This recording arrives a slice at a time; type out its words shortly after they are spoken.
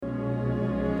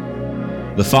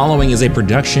The following is a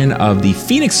production of the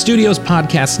Phoenix Studios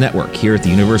Podcast Network here at the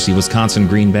University of Wisconsin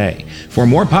Green Bay. For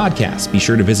more podcasts, be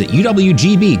sure to visit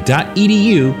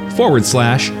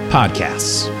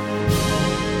uwgb.edu/podcasts.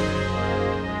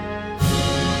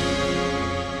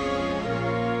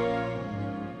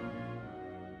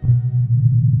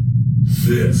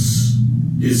 This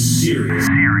is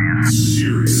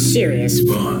serious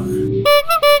fun.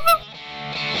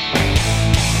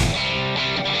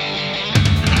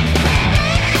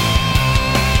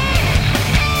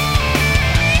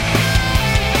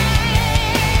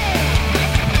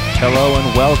 Hello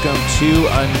and welcome to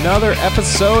another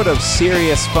episode of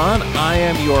Serious Fun. I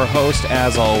am your host,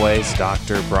 as always,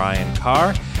 Dr. Brian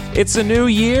Carr. It's a new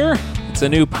year. It's a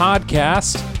new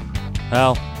podcast.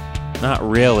 Well, not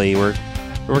really. We're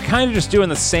kind of just doing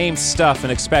the same stuff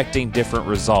and expecting different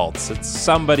results. It's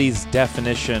somebody's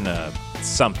definition of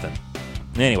something.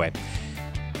 Anyway,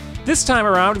 this time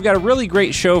around, we've got a really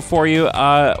great show for you.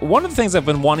 One of the things I've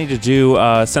been wanting to do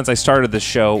since I started this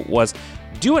show was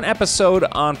do an episode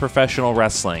on professional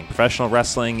wrestling. Professional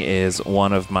wrestling is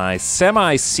one of my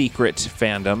semi-secret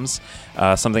fandoms,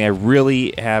 something I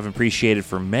really have appreciated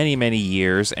for many, many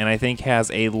years, and I think has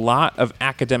a lot of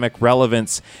academic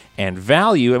relevance and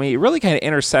value. I mean, it really kind of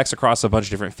intersects across a bunch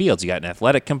of different fields. You got an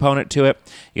athletic component to it,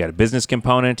 you got a business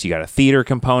component, you got a theater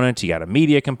component, you got a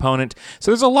media component.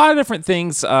 So there's a lot of different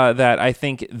things that I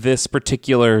think this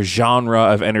particular genre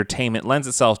of entertainment lends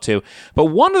itself to. But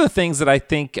one of the things that I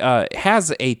think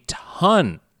has a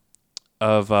ton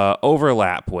of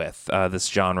overlap with this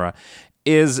genre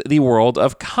is the world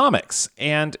of comics.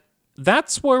 And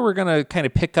that's where we're going to kind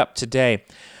of pick up today.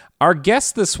 Our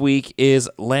guest this week is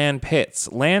Lan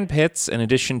Pitts. Lan Pitts, in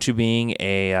addition to being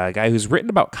a guy who's written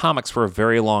about comics for a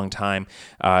very long time,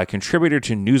 contributor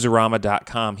to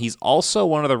Newsarama.com, he's also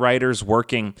one of the writers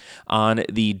working on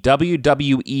the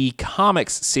WWE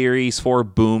Comics series for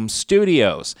Boom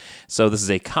Studios. So this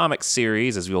is a comic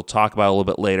series, as we'll talk about a little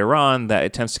bit later on, that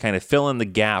attempts to kind of fill in the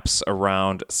gaps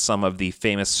around some of the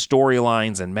famous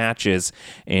storylines and matches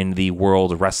in the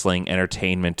World Wrestling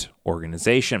Entertainment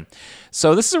organization.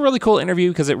 So this is a really cool interview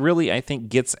because it really, I think,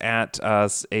 gets at a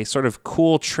sort of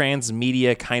cool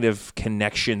transmedia kind of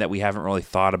connection that we haven't really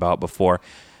thought about before.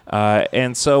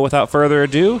 And so without further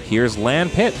ado, here's Lan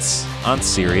Pitts on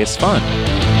Serious Fun.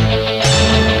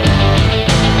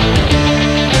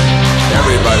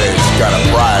 Everybody's got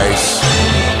a price.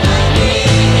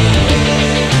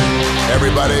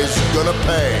 Everybody's gonna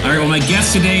pay. All right, well, my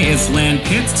guest today is Lan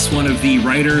Pitts, one of the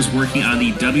writers working on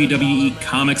the WWE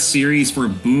Comics series for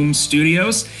Boom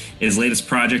Studios. His latest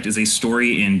project is a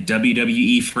story in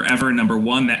WWE Forever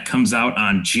 #1 that comes out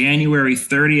on January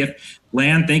 30th.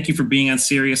 Lan, thank you for being on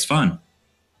Serious Fun.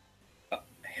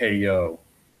 Hey, yo.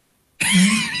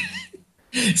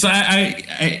 So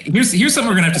here's something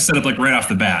we're gonna have to set up like right off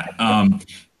the bat.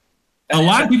 A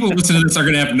lot of people who listen to this are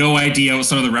going to have no idea what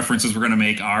some of the references we're going to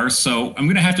make are, so I'm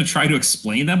going to have to try to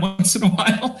explain them once in a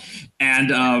while. And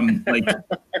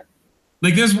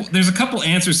there's a couple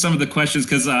answers to some of the questions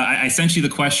because I sent you the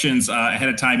questions ahead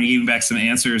of time. You gave me back some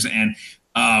answers, and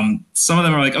some of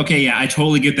them are like, okay, yeah, I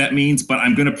totally get that means, but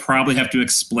I'm going to probably have to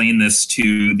explain this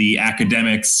to the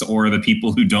academics or the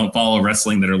people who don't follow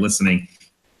wrestling that are listening.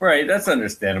 Right, that's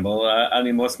understandable. I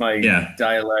mean, most of my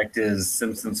dialect is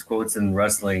Simpsons quotes in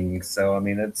wrestling, so I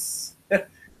mean, it's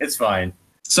fine.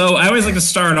 So I always like to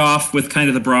start off with kind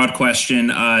of the broad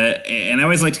question, and I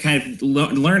always like to kind of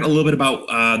learn a little bit about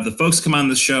the folks who come on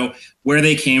the show, where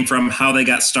they came from, how they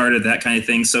got started, that kind of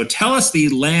thing. So tell us the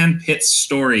Lan Pitts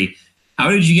story.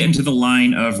 How did you get into the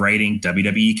line of writing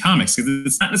WWE comics? Because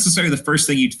it's not necessarily the first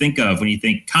thing you'd think of when you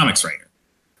think comics writer.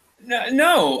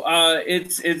 No,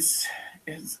 it's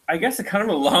I guess a kind of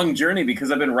a long journey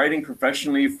because I've been writing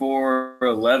professionally for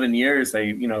 11 years.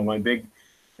 My big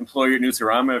employer at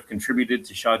Newsarama, I've contributed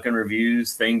to Shotgun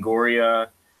Reviews, Fangoria,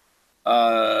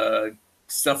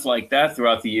 stuff like that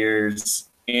throughout the years.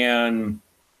 And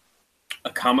a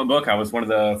comic book, I was one of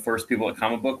the first people at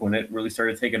comic book when it really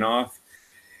started taking off.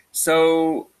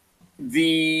 So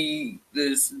the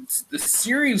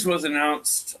series was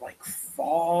announced like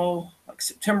fall, like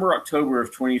September, October of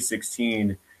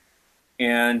 2016.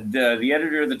 And the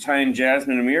editor at the time,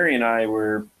 Jasmine Amiri, and I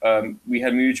we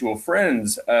had mutual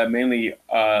friends, mainly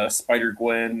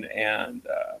Spider-Gwen and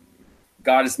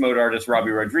Goddess Mode artist Robbie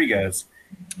Rodriguez.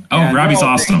 Oh, and Robbie's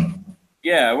awesome.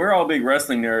 We're all big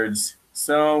wrestling nerds.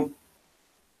 So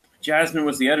Jasmine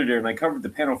was the editor, and I covered the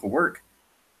panel for work.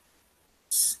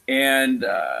 And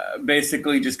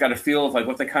basically just got a feel of like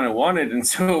what they kind of wanted. And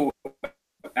so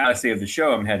as I say of the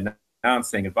show, I'm heading out and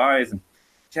saying goodbyes. And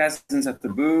Jasmine's at the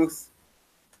booth.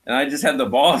 And I just had the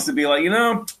balls to be like,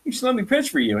 you should let me pitch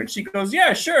for you. And she goes,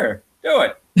 yeah, sure, do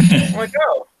it. I'm like,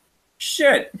 oh,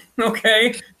 shit.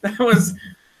 Okay, that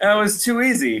was too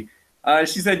easy.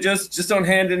 She said, just don't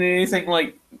hand in anything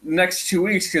like next 2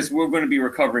 weeks because we're going to be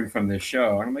recovering from this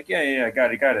show. And I'm like, yeah,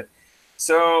 got it.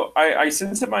 So I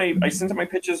sent my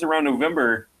pitches around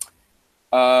November,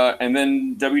 and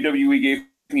then WWE gave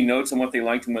me notes on what they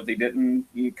liked and what they didn't.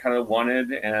 You kind of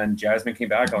wanted, and Jasmine came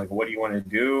back. I'm like, what do you want to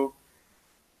do?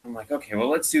 I'm like, okay, well,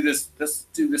 let's do this. Let's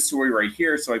do this story right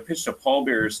here. So I pitched a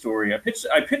pallbearer story. I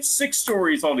pitched 6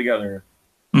 stories altogether.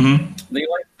 Mm-hmm.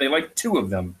 They liked 2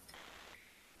 of them,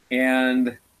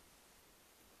 and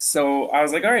so I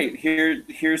was like, all right,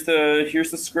 here's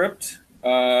the script.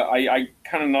 I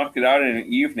kind of knocked it out in an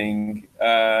evening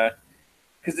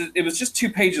because it was just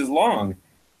 2 pages long.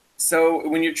 So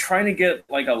when you're trying to get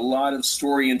like a lot of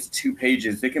story into 2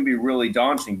 pages, it can be really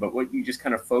daunting. But what you just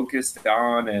kind of focused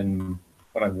on and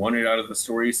what I wanted out of the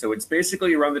story. So it's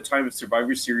basically around the time of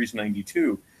Survivor Series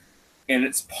 92, and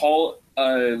it's Paul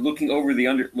looking over the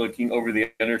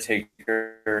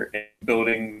Undertaker and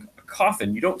building a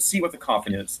coffin. You don't see what the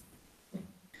coffin is.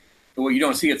 Well, you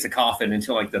don't see it's a coffin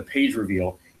until like the page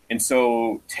reveal. And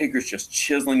so Taker's just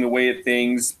chiseling away at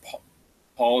things.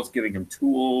 Paul's giving him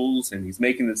tools and he's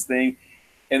making this thing.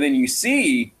 And then you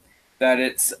see that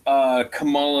it's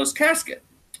Kamala's casket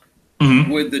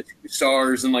with the 2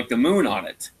 stars and like the moon on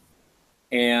it.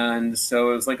 And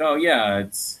so it was like, oh yeah,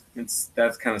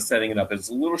 that's kind of setting it up. It's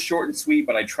a little short and sweet,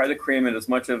 but I try to cram in as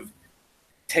much of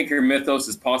Taker mythos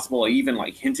as possible. I even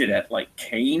like hinted at like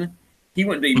Kane. He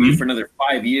wouldn't debut for another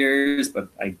 5 years, but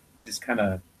I just kind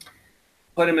of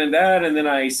put him in that, and then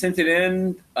I sent it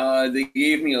in. They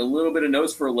gave me a little bit of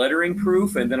notes for lettering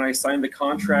proof, and then I signed the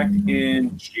contract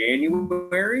in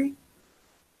January.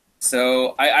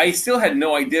 So I still had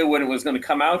no idea when it was going to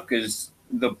come out because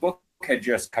the book had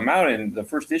just come out, and the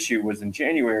first issue was in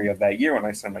January of that year when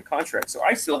I signed my contract. So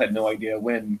I still had no idea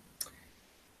when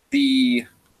the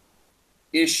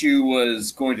issue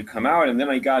was going to come out, and then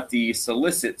I got the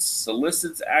solicits.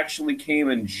 Solicits actually came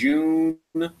in June,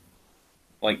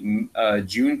 like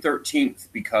June 13th,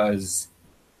 because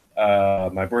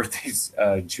my birthday's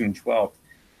June 12th.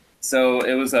 So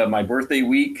it was my birthday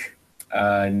week,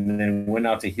 and then went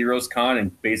out to Heroes Con,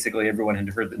 and basically everyone had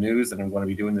heard the news that I'm going to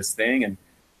be doing this thing, and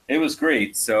it was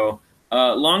great. So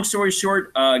long story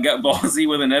short, got ballsy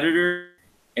with an editor.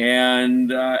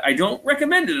 And I don't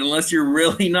recommend it unless you're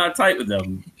really not tight with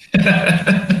them.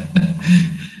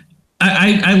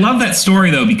 I love that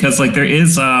story though, because like there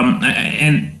is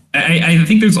and I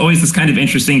think there's always this kind of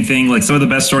interesting thing. Like some of the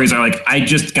best stories are like, I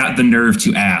just got the nerve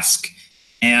to ask.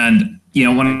 And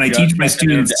when I teach my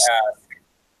students,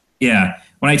 when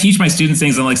I teach my students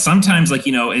things, I'm like, sometimes like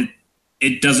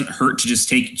it doesn't hurt to just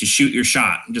shoot your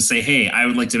shot and just say, hey, I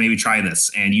would like to maybe try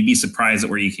this, and you'd be surprised at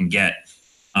where you can get.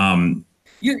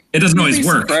 It doesn't always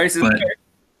work, but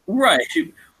right.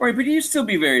 But you'd still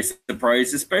be very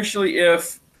surprised, especially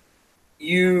if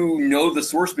you know the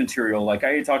source material. Like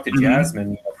I had talked to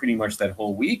Jasmine pretty much that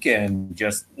whole weekend,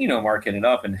 just marking it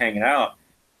up and hanging out,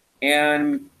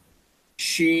 and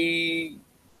she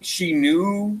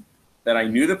knew that I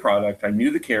knew the product, I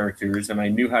knew the characters, and I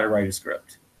knew how to write a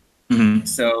script.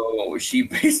 So she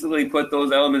basically put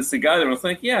those elements together and was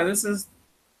like, "Yeah,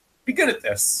 be good at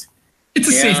this." It's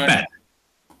a safe bet.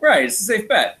 Right, it's a safe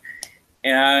bet.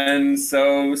 And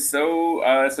so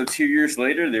 2 years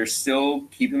later, they're still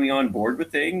keeping me on board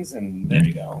with things, and there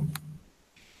you go.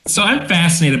 So I'm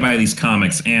fascinated by these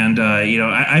comics, and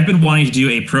I've been wanting to do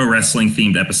a pro wrestling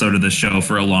themed episode of this show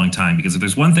for a long time, because if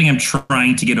there's one thing I'm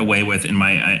trying to get away with in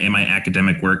my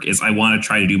academic work is I want to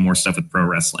try to do more stuff with pro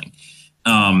wrestling,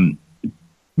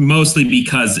 mostly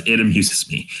because it amuses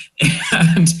me.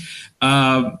 And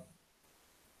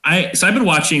I've been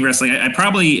watching wrestling.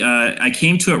 I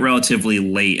came to it relatively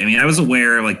late. I mean, I was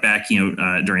aware like back,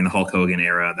 during the Hulk Hogan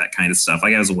era, that kind of stuff.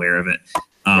 Like I was aware of it.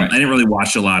 Right. I didn't really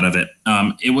watch a lot of it.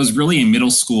 It was really in middle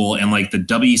school and like the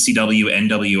WCW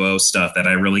NWO stuff that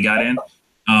I really got in.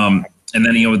 And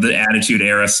then, the Attitude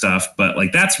Era stuff. But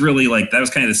like, that's really like, that was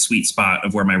kind of the sweet spot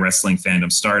of where my wrestling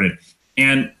fandom started.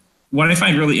 And what I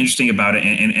find really interesting about it,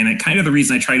 and it kind of the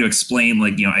reason I try to explain,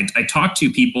 like, I talk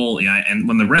to people, and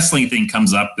when the wrestling thing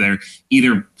comes up, they're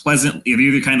either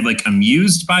kind of like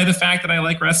amused by the fact that I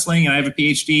like wrestling and I have a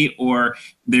PhD, or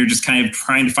they're just kind of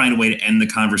trying to find a way to end the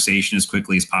conversation as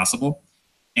quickly as possible.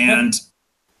 And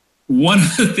one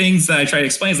of the things that I try to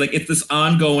explain is like, it's this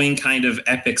ongoing kind of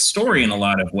epic story in a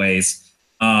lot of ways,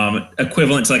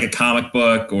 equivalent to like a comic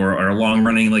book or a long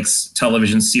running like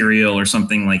television serial or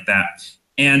something like that.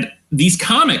 And these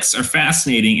comics are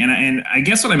fascinating. And I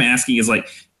guess what I'm asking is like,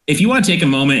 if you want to take a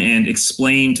moment and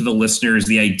explain to the listeners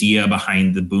the idea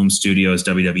behind the Boom Studios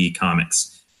WWE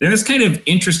comics. There's this kind of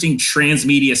interesting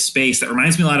transmedia space that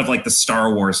reminds me a lot of like the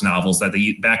Star Wars novels that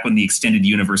back when the extended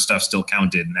universe stuff still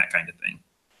counted and that kind of thing.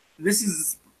 This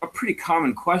is a pretty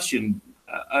common question,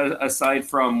 aside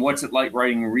from what's it like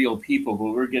writing real people, but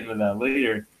we're getting to that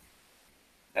later.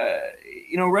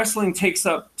 Wrestling takes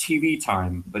up TV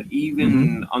time, but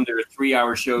even under a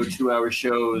 3-hour show, 2-hour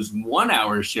shows,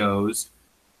 1-hour shows,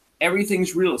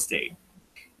 everything's real estate.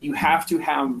 You have to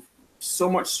have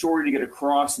so much story to get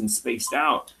across and spaced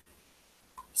out.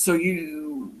 So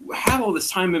you have all this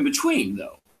time in between,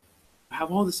 though.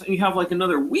 You have like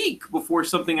another week before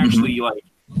something actually like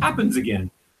happens again.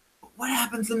 What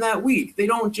happens in that week? They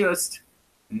don't just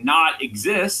not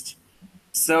exist.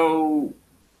 So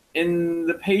in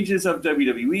the pages of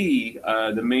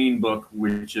WWE, the main book,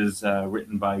 which is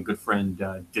written by a good friend,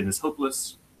 Dennis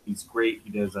Hopeless, he's great. He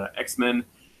does X-Men.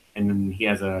 And then he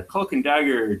has a Cloak and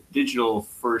Dagger digital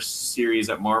first series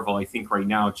at Marvel, I think, right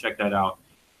now. Check that out.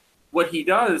 What he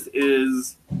does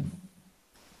is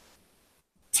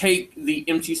take the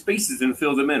empty spaces and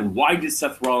fill them in. Why did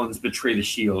Seth Rollins betray the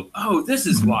Shield? Oh, this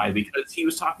is why. Because he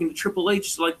was talking to Triple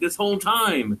H like this whole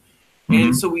time.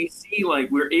 And so we see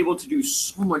like we're able to do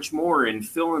so much more and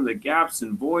fill in the gaps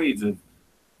and voids of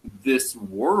this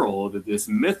world, this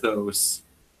mythos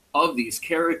of these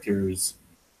characters.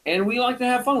 And we like to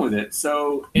have fun with it.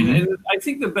 So, and I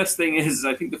think the best thing is,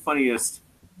 I think the funniest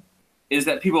is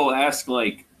that people ask,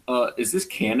 like, is this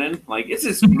canon? Like, is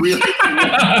this really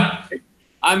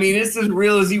I mean, it's as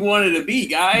real as you want it to be,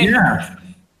 guys. Yeah.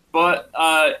 But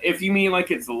if you mean like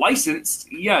it's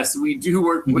licensed, yes, we do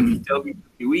work with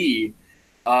WWE,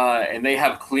 and they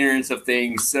have clearance of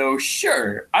things. So,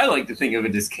 sure, I like to think of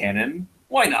it as canon.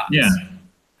 Why not? Yeah.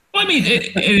 Well, I mean,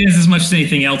 it is as much as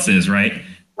anything else is, right?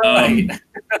 Right.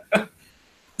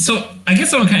 So I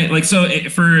guess I'm kind of like,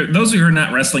 for those who are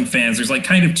not wrestling fans, there's like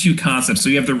kind of two concepts. So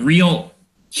you have the real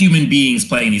human beings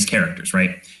playing these characters,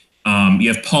 right?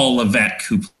 You have Paul Levesque,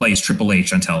 who plays Triple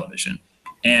H on television.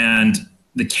 And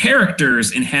the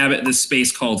characters inhabit this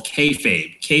space called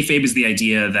kayfabe. Kayfabe is the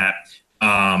idea that,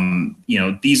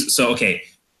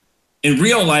 in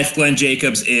real life, Glenn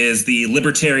Jacobs is the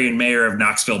libertarian mayor of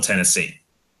Knoxville, Tennessee.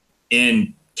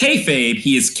 In kayfabe,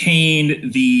 he is Kane,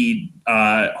 the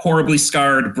horribly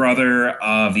scarred brother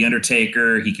of The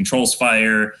Undertaker. He controls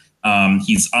fire.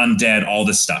 He's undead, all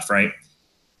this stuff, right?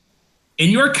 In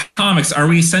your comics, are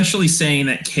we essentially saying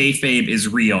that kayfabe is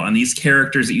real and these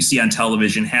characters that you see on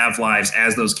television have lives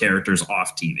as those characters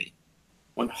off TV?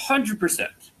 100%.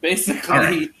 Basically,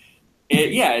 right.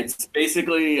 It's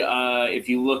basically, if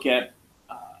you look at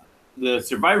the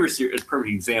Survivor Series, a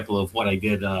perfect example of what I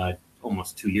did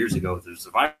almost 2 years ago with the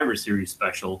Survivor Series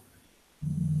special,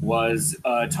 was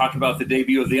talk about the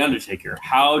debut of The Undertaker.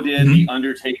 How did The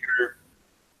Undertaker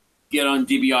get on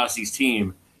DiBiase's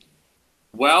team?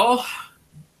 Well,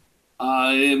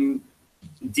 DiBiase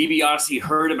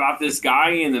heard about this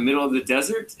guy in the middle of the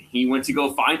desert. He went to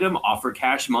go find him, offer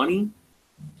cash money.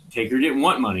 Taker didn't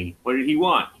want money. What did he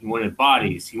want? He wanted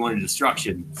bodies. He wanted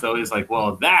destruction. So he's like,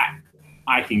 well, that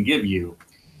I can give you.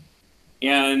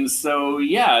 And so,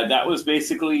 that was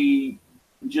basically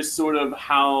just sort of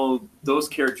how those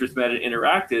characters met and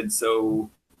interacted. So,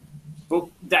 but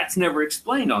that's never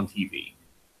explained on TV.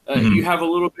 You have a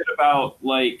little bit about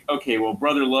like, okay, well,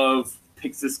 Brother Love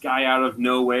picks this guy out of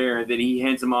nowhere, and then he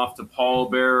hands him off to Paul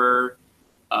Bearer.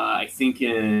 I think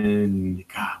in,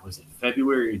 was it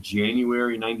February or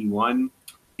January 91?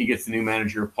 He gets the new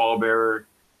manager, Paul Bearer.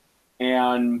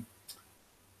 And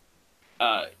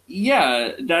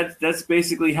that's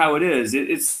basically how it is.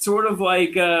 It's sort of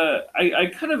like, I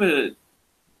kind of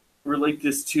relate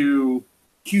this to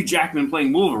Hugh Jackman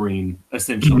playing Wolverine,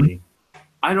 essentially.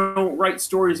 I don't write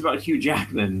stories about Hugh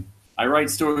Jackman. I write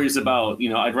stories about,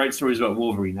 I'd write stories about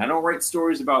Wolverine. I don't write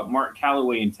stories about Mark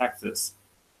Calloway in Texas.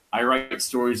 I write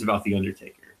stories about The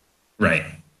Undertaker. Right.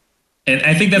 And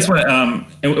I think that's what, and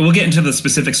we'll get into the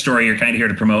specific story you're kind of here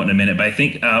to promote in a minute, but I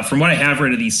think from what I have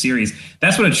read of these series,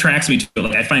 that's what attracts me to it.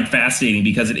 Like, I find fascinating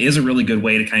because it is a really good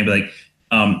way to kind of be like,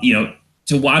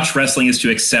 to watch wrestling is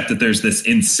to accept that there's this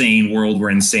insane world where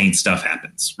insane stuff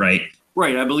happens, right?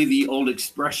 Right. I believe the old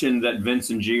expression that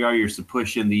Vince and JR used to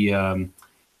push in the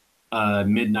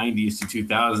mid-90s to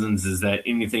 2000s is that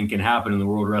anything can happen in the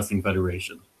World Wrestling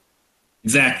Federation.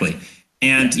 Exactly.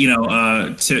 And,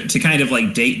 to kind of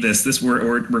like date this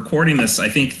we're recording this, I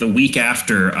think, the week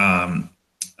after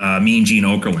Mean Gene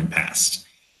Okerlund passed.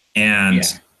 And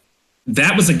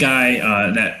that was a guy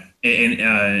that And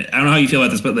I don't know how you feel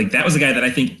about this, but like that was a guy that I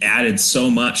think added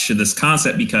so much to this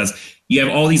concept, because you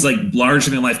have all these like larger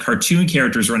than life cartoon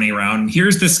characters running around. And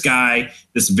here's this guy,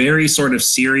 this very sort of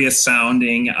serious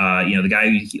sounding, the guy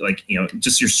who, like,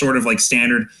 just your sort of like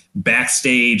standard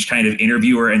backstage kind of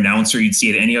interviewer, announcer you'd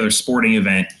see at any other sporting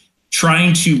event,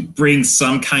 trying to bring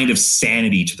some kind of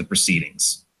sanity to the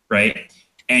proceedings, right?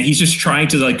 And he's just trying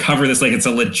to like cover this like it's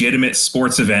a legitimate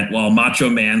sports event, while Macho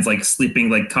Man's like slipping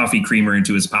like coffee creamer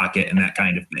into his pocket and that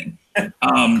kind of thing.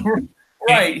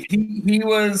 Right. He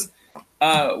was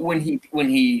when he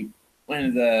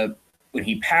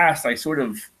passed, I sort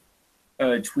of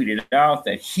tweeted out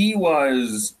that he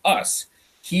was us.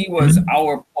 He was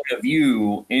our point of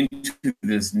view into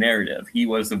this narrative. He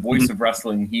was the voice of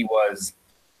wrestling. He was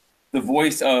the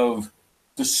voice of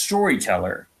the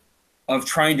storyteller, of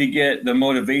trying to get the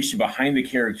motivation behind the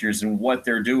characters and what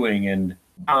they're doing, and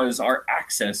how is our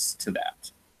access to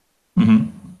that.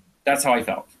 That's how I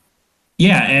felt.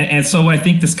 Yeah, and so I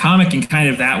think this comic in kind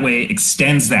of that way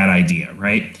extends that idea,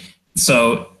 right?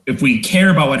 So if we care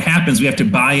about what happens, we have to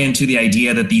buy into the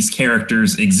idea that these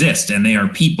characters exist and they are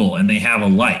people and they have a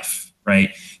life,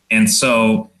 right? And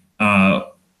so,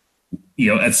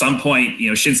 at some point,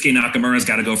 Shinsuke Nakamura's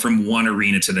got to go from one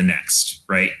arena to the next,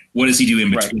 right? What does he do in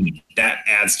between? Right. That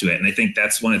adds to it. And I think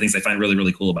that's one of the things I find really,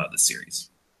 really cool about this series.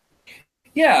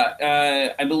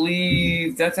 Yeah, I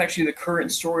believe that's actually the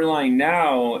current storyline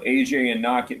now. AJ and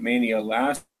Knock at Mania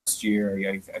last year.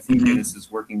 I think Dennis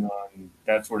is working on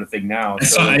that sort of thing now.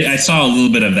 I saw a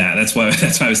little bit of that. That's why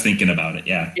I was thinking about it.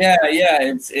 Yeah. Yeah.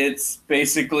 It's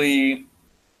basically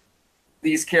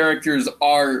these characters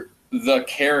are the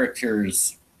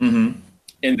characters in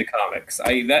the comics.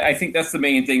 I think that's the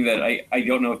main thing that I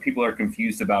don't know if people are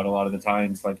confused about a lot of the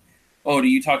times. Like, oh, do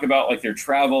you talk about like their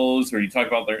travels, or do you talk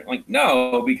about their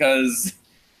no, because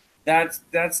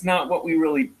that's not what we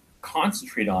really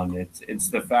concentrate on. It's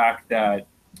the fact that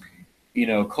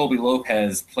Colby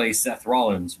Lopez plays Seth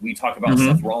Rollins. We talk about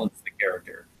Seth Rollins, the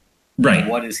character. Right.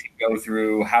 What does he go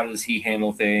through? How does he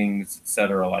handle things,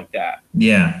 etc., like that?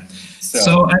 Yeah.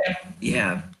 So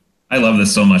I love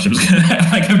this so much.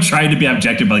 I'm trying to be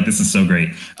objective, but like this is so great.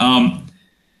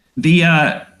 The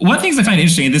one of the things I find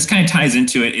interesting, and this kind of ties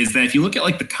into it, is that if you look at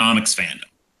like the comics fandom,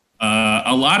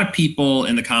 a lot of people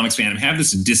in the comics fandom have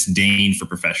this disdain for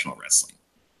professional wrestling,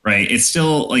 right? It's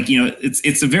still like,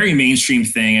 it's a very mainstream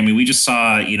thing. I mean, we just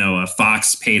saw,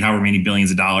 Fox paid however many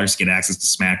billions of dollars to get access to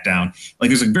SmackDown. Like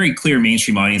there's a very clear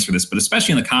mainstream audience for this, but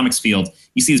especially in the comics field,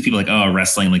 you see these people like, oh,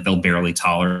 wrestling, like they'll barely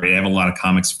tolerate it. I have a lot of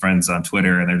comics friends on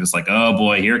Twitter, and they're just like, oh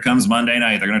boy, here comes Monday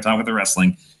night. They're going to talk about the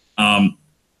wrestling.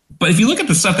 But if you look at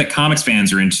the stuff that comics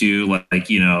fans are into, like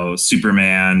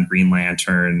Superman, Green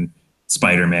Lantern,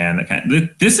 Spider-Man,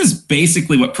 this is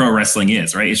basically what pro wrestling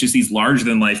is, right? It's just these larger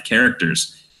than life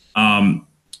characters. And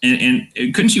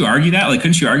couldn't you argue that? Like,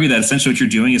 couldn't you argue that essentially what you're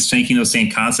doing is taking those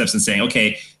same concepts and saying,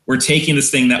 okay, we're taking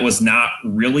this thing that was not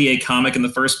really a comic in the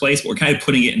first place, but we're kind of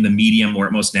putting it in the medium where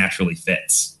it most naturally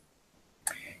fits.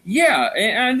 Yeah,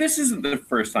 and this isn't the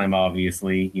first time,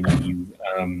 obviously.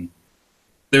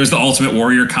 There was the Ultimate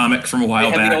Warrior comic from a while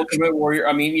back. The Ultimate Warrior.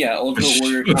 Ultimate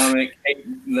Warrior comic.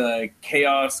 The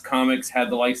Chaos Comics had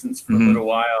the license for a little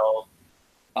while.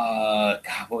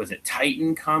 What was it?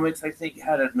 Titan Comics, I think,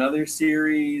 had another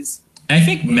series. I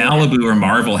think Malibu or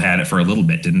Marvel had it for a little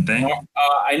bit, didn't they?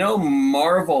 I know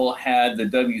Marvel had the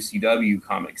WCW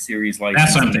comic series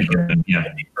license. That's what I'm thinking. Yeah,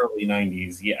 in the early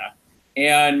 '90s. Yeah,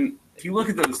 and if you look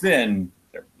at those, then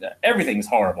everything's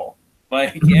horrible.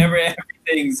 Like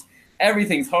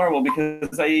everything's horrible,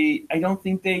 because I don't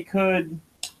think they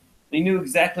knew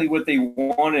exactly what they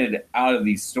wanted out of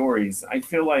these stories. I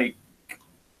feel like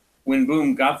when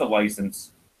Boom got the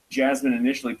license, Jasmine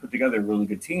initially put together a really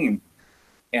good team,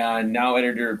 and now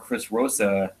editor Chris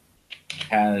Rosa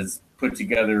has put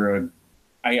together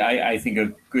I think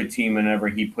a good team whenever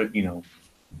he put,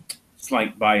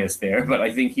 slight bias there, but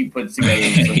I think he puts together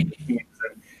some good teams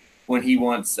when he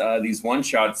wants these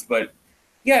one-shots. But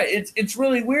yeah, it's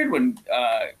really weird when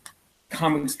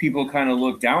comics people kind of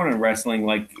look down on wrestling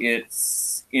like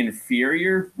it's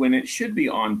inferior when it should be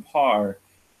on par.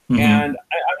 And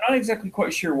I'm not exactly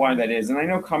quite sure why that is. And I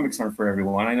know comics aren't for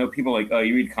everyone. I know people like, oh,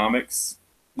 you read comics,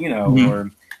 or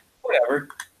whatever.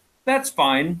 That's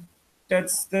fine.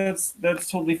 That's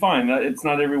totally fine. It's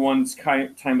not everyone's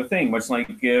time of thing. Much like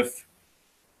if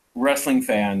wrestling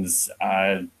fans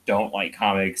don't like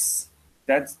comics,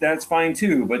 that's fine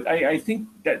too. But I think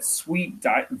that sweet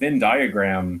Venn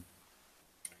diagram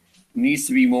needs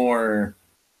to be more,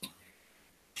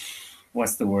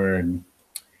 what's the word?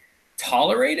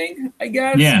 Tolerating, I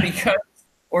guess. Yeah.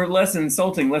 Or less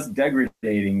insulting, less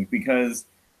degrading, because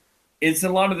it's a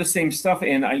lot of the same stuff.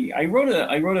 And I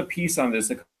wrote a piece on this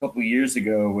a couple of years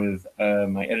ago with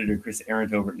my editor Chris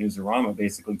Arendt over at Newsarama,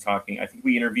 basically talking. I think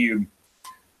we interviewed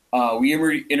Aubrey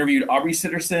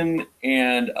Sitterson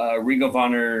and Ring of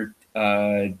Honor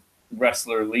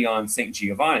wrestler Leon St.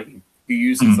 Giovanni, who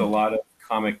uses a lot of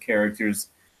comic characters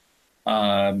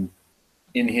in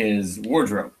his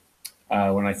wardrobe.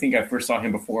 When I think I first saw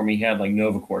him before, he had like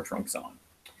Nova Corps trunks on.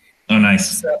 Oh,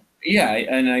 nice. So, yeah,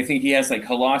 and I think he has like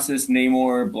Colossus,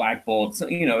 Namor, Black Bolt. So,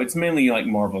 it's mainly like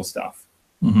Marvel stuff.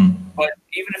 Mm-hmm. But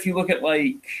even if you look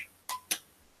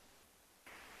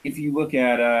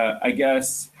at I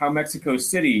guess how Mexico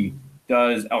City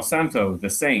does El Santo, the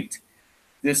Saint,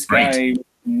 this guy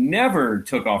never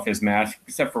took off his mask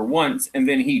except for once, and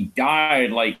then he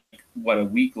died a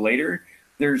week later.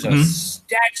 There's a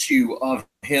statue of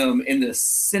him in the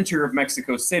center of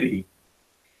Mexico City.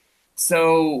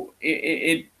 So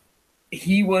he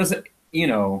was,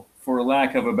 for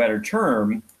lack of a better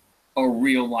term, a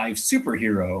real life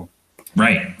superhero.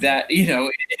 Right. That,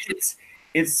 it's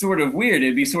sort of weird.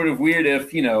 It'd be sort of weird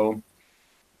if,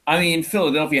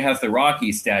 Philadelphia has the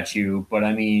Rocky statue, but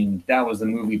that was a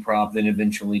movie prop that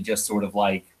eventually just sort of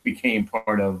became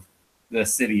part of the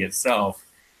city itself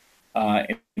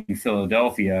in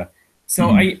Philadelphia. So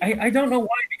I don't know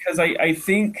why, because I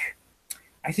think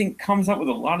comes up with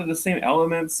a lot of the same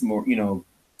elements, more,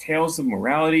 tales of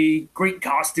morality, great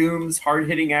costumes,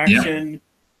 hard-hitting action,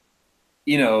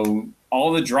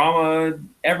 all the drama,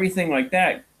 everything like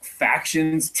that,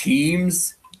 factions,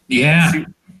 teams. Yeah.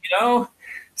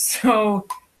 So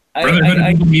Brotherhood of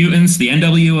Evil Mutants, the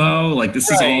NWO, this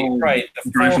is all derived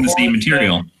from the same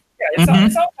material. Yeah,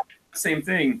 it's all the same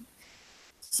thing.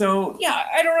 So yeah,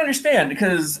 I don't understand,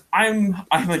 because I'm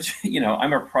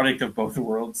a product of both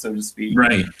worlds, so to speak.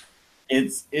 Right.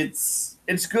 It's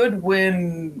good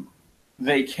when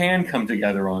they can come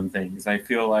together on things. I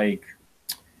feel like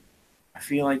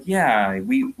yeah,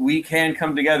 we can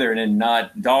come together and then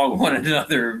not dog one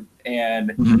another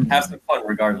and have some fun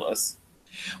regardless.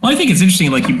 Well, I think it's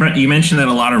interesting. You mentioned that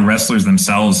a lot of wrestlers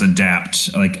themselves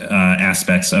adapt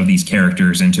aspects of these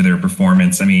characters into their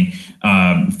performance.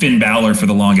 Finn Balor, for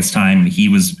the longest time, he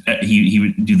would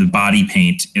do the body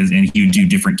paint, and he would do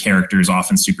different characters,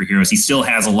 often superheroes. He still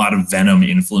has a lot of Venom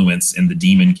influence in the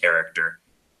Demon character.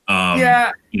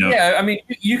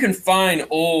 You can find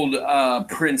old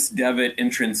Prince Devitt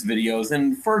entrance videos,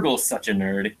 and Fergal's such a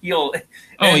nerd.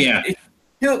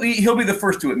 He'll be the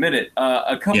first to admit it.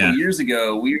 A couple of years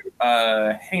ago, we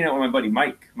were hanging out with my buddy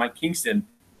Mike Kingston,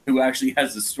 who actually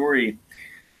has the story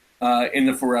in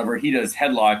the Forever. He does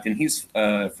Headlocked, and he's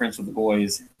friends with the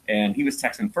boys. And he was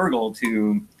texting Fergal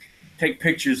to take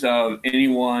pictures of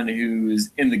anyone who's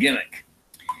in the gimmick.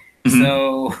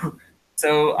 Explain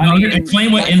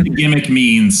what "in the gimmick"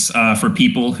 means for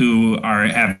people who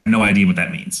have no idea what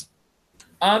that means.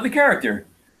 The character.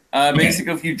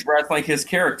 Basically, if you dress like his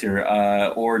character,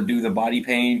 or do the body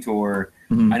paint, or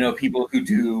I know people who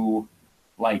do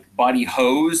body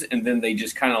hose, and then they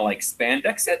just kind of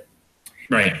spandex it.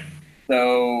 Right.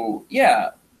 So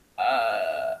yeah,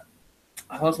 I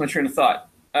lost my train of thought.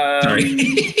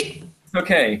 Sorry.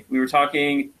 Okay, we were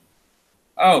talking.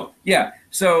 Oh yeah,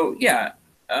 so yeah,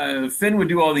 Finn would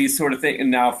do all these sort of things,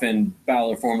 and now Finn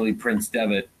Balor, formerly Prince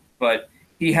Devitt, but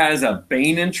he has a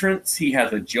Bane entrance, he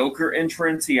has a Joker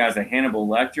entrance, he has a Hannibal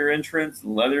Lecter entrance,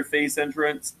 Leatherface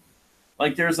entrance.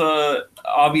 There's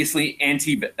obviously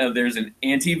there's an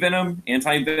anti-venom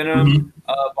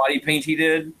body paint he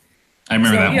did. I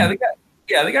remember that one.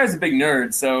 The guy's a big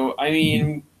nerd. So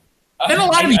and a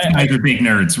lot of these guys are big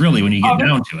nerds, really, when you get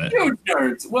down to it. Huge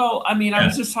nerds. Well, I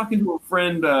was just talking to a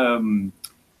friend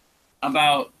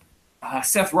about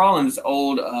Seth Rollins'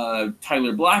 old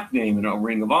Tyler Black name in a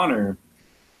Ring of Honor.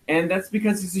 And that's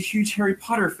because he's a huge Harry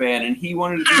Potter fan, and he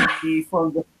wanted to be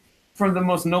from the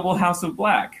most noble house of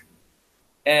Black.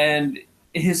 And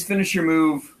his finisher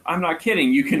move, I'm not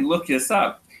kidding, you can look this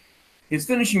up. His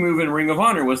finishing move in Ring of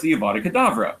Honor was the Avada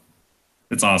Kedavra.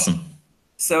 That's awesome.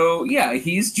 So, yeah,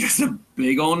 he's just a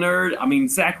big old nerd.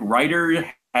 Zack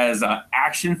Ryder has an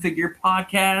action figure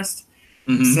podcast.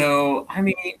 So,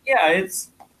 it's,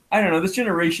 I don't know, this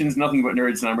generation's nothing but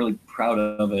nerds, and I'm really proud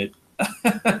of it.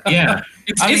 Yeah,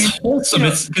 it's wholesome.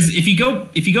 It's because if you go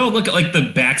look at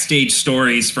the backstage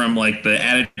stories from the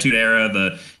Attitude Era,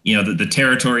 the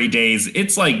territory days,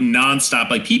 it's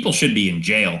nonstop. People should be in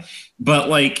jail, but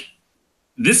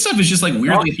this stuff is just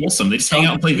weirdly wholesome. They just hang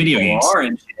out and play video games. Are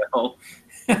in jail.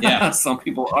 Yeah, some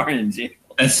people are in jail.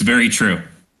 That's very true.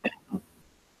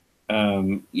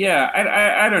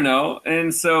 I don't know,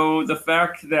 and so the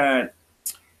fact that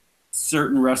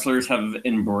certain wrestlers have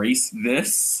embraced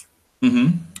this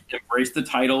embraced the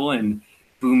title, and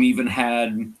Boom even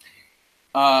had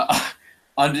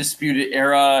Undisputed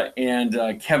Era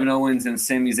and Kevin Owens and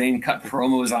Sami Zayn cut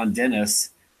promos on Dennis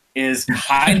is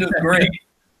kind of great.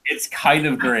 It's kind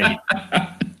of great.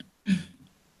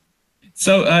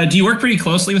 So, do you work pretty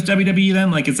closely with WWE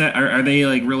then? Like, are they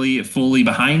like really fully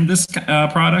behind this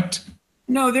product?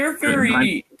 No, they're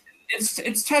very.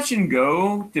 It's touch and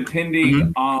go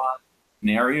depending on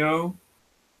scenario.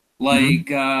 Like,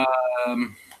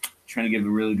 trying to give a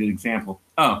really good example.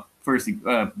 Oh, first,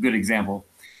 good example.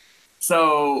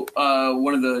 So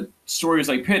one of the stories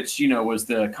I pitched, was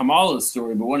the Kamala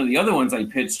story, but one of the other ones I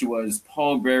pitched was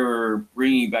Paul Bearer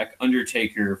bringing back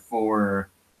Undertaker for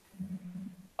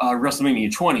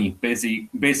WrestleMania 20.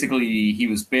 Basically, he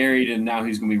was buried and now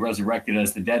he's going to be resurrected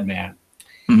as the dead man.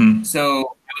 So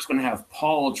I was going to have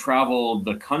Paul travel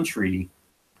the country,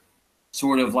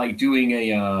 sort of like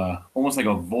doing almost like a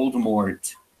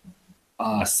Voldemort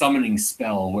summoning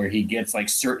spell where he gets like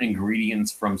certain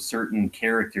ingredients from certain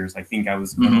characters. I think I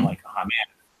was going to like, oh man,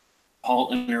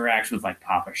 Paul interacts with like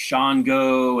Papa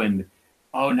Shango, and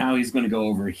now he's going to go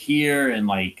over here, and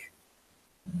like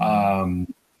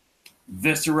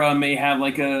Viscera may have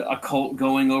like a cult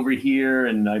going over here,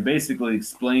 and I basically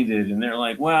explained it, and they're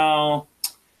like, well,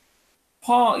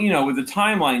 Paul, with the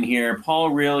timeline here, Paul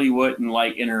really wouldn't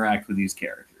like interact with these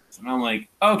characters. And I'm like,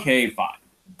 okay, fine.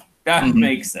 That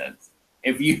makes sense.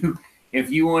 If you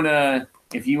wanna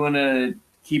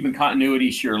keep in continuity,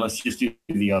 sure, let's just do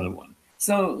the other one.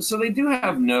 So they do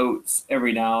have notes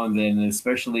every now and then,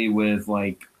 especially with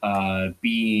like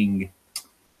being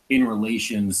in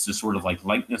relations to sort of like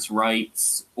likeness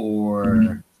rights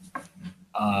or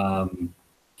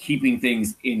keeping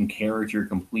things in character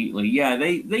completely. Yeah,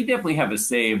 they definitely have a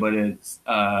say, but it's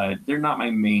they're not my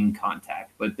main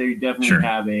contact, but they definitely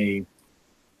have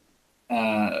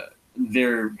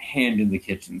their hand in the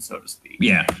kitchen, so to speak.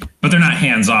 Yeah, but they're not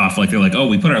hands off. Like they're like, oh,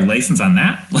 we put our license on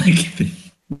that. Like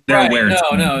they're aware.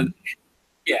 No.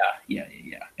 Yeah.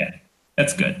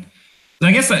 That's good. So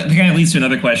I guess that kind of leads to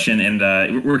another question,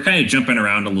 and we're kind of jumping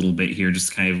around a little bit here,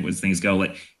 just kind of as things go.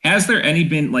 Like, has there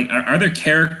been like, are there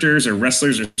characters or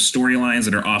wrestlers or storylines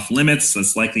that are off limits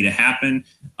that's likely to happen?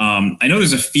 I know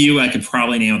there's a few I could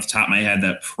probably name off the top of my head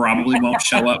that probably won't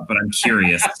show up, but I'm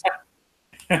curious.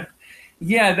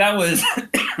 Yeah, that was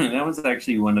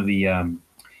actually one of the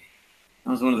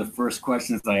first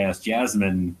questions I asked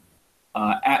Jasmine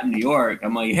at New York.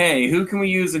 I'm like, hey, who can we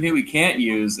use and who we can't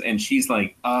use? And she's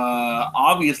like,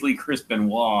 obviously Chris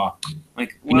Benoit. I'm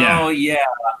like, well, yeah.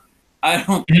 I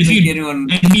don't think anyone.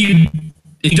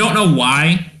 If you don't know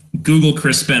why, Google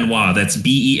Chris Benoit. That's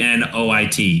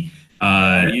Benoit,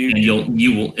 and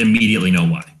you will immediately know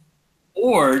why.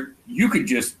 Or you could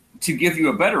just, to give you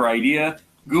a better idea,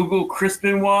 Google Chris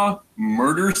Benoit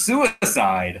murder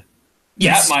suicide.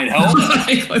 Yes. That might help.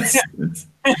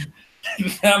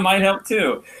 That might help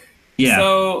too. Yeah.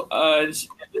 So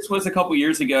this was a couple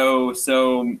years ago.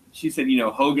 So she said,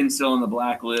 Hogan's still on the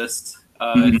blacklist.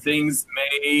 Things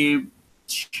may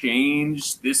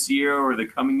change this year or the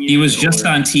coming year. He was just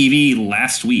on TV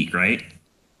last week, right?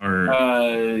 Or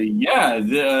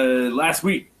last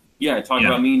week. Yeah, talking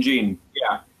about Mean Gene.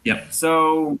 Yeah. Yep.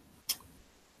 So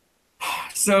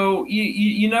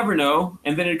you never know,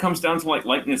 and then it comes down to like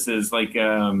likenesses. Like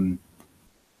I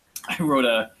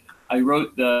wrote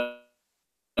the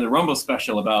Rumble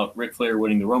special about Ric Flair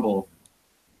winning the Rumble,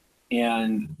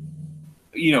 and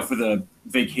for the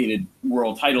vacated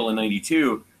world title in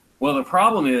 '92. Well, the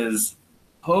problem is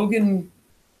Hogan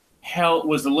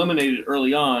was eliminated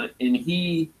early on, and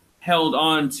he held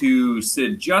on to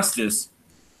Sid Justice,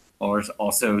 or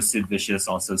also Sid Vicious,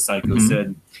 also Psycho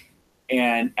Sid.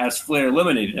 And as Flair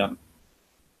eliminated him.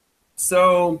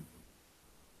 So,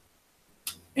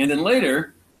 and then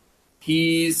later,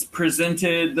 he's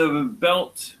presented the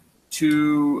belt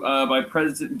to by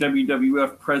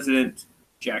WWF President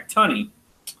Jack Tunney.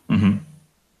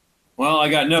 Well, I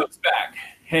got notes back.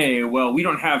 Hey, well, we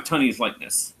don't have Tunney's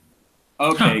likeness.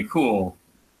 Okay, cool.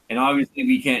 And obviously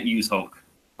we can't use Hulk.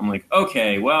 I'm like,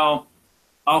 okay, well,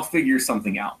 I'll figure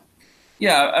something out.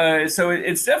 Yeah, so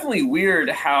it's definitely weird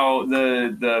how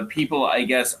the people, I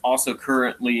guess, also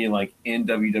currently like in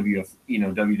WWF,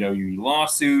 WWE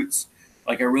lawsuits.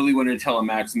 Like I really wanted to tell a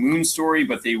Max Moon story,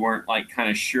 but they weren't like kind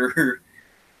of sure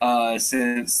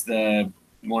since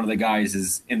one of the guys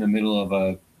is in the middle of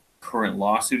a current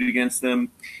lawsuit against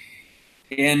them.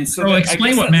 And so,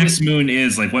 explain what Max Moon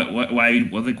is. Like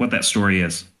what that story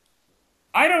is.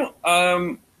 I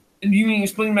don't. You mean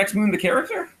explain Max Moon the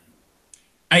character?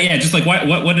 Yeah, just like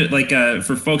what it like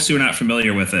for folks who are not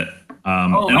familiar with it.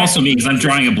 And also me, because I'm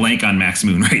drawing a blank on Max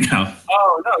Moon right now.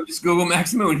 Oh no, just Google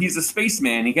Max Moon. He's a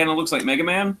spaceman. He kind of looks like Mega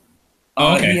Man.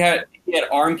 Okay. He had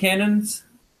arm cannons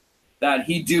that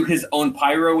he'd do his own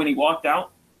pyro when he walked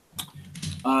out.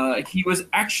 He was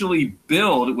actually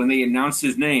billed when they announced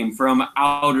his name from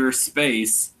outer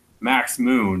space, Max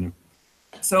Moon.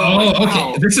 So,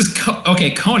 okay. This is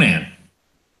Conan.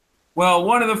 Well,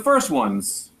 one of the first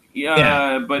ones.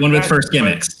 But one of the first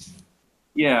gimmicks.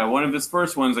 Yeah, one of his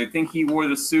first ones. I think he wore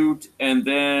the suit, and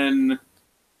then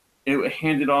it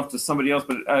handed off to somebody else.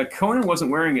 But Conan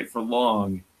wasn't wearing it for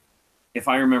long, if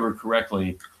I remember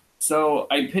correctly. So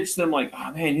I pitched them like,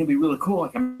 oh man, he'll be really cool,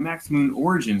 like a Max Moon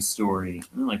origin story.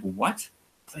 And they're like, what?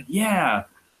 It's like, yeah,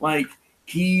 like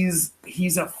he's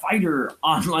a fighter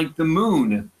on like the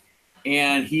moon,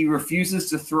 and he refuses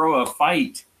to throw a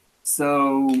fight,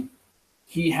 so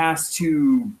he has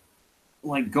to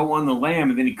like go on the lam,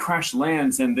 and then he crash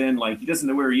lands, and then like he doesn't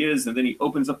know where he is, and then he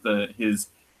opens up his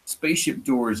spaceship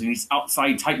doors, and he's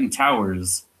outside Titan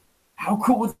Towers. How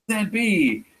cool would that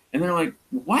be? And they're like,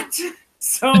 what?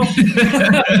 So,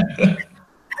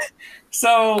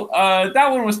 that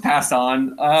one was passed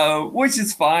on, which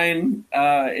is fine.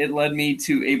 It led me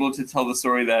to able to tell the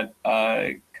story that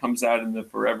comes out in the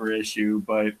Forever issue,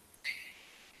 but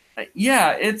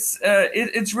yeah, it's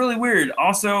really weird.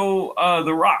 Also,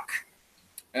 The Rock,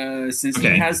 since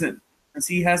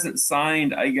he hasn't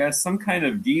signed, I guess, some kind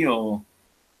of deal.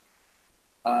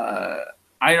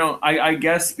 I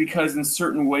guess because in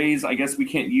certain ways, I guess we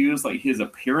can't use like his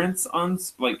appearance on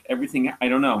like everything. I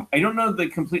don't know. I don't know the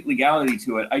complete legality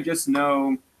to it. I just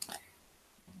know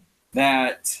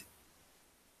that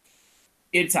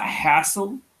it's a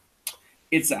hassle.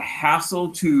 It's a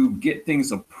hassle to get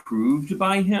things approved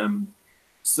by him.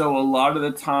 So a lot of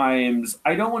the times,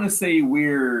 I don't want to say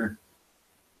we're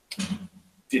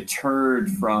deterred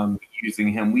from using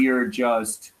him. We are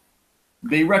just,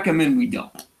 they recommend we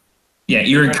don't. Yeah,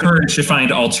 you're encouraged to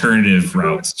find alternative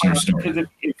routes to your story. Because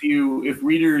if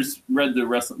readers read the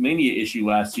WrestleMania issue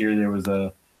last year, there was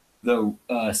the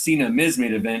Cena Miz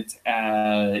main event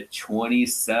at 28.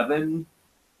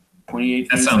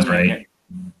 That sounds right.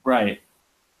 Right.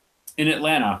 In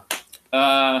Atlanta.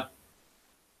 And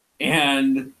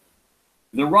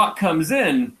The Rock comes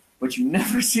in, but you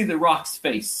never see The Rock's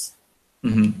face.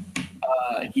 Mm-hmm.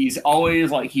 He's always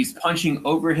like he's punching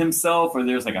over himself, or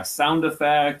there's like a sound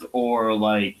effect, or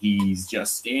like he's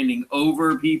just standing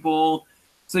over people.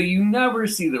 So you never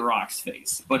see The Rock's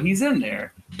face, but he's in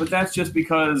there. But that's just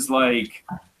because like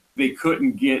they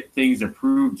couldn't get things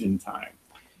approved in time.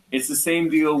 It's the same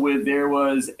deal with there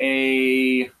was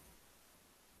a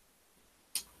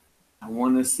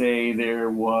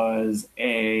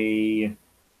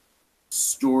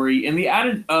story in the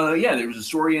there was a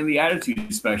story in the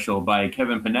Attitude Special by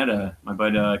Kevin Panetta, my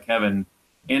bud Kevin,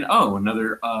 and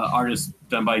another artist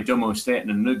done by Domo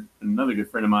Stanton, another good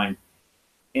friend of mine.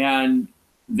 And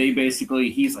they basically,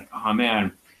 he's like, oh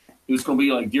man, it was going to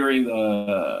be like during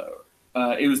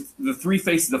it was the Three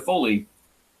Faces of Foley.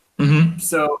 Mm-hmm.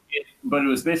 But it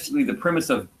was basically the premise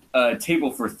of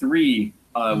Table for Three,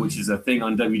 which is a thing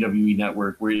on WWE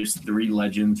Network where it's three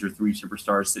legends or three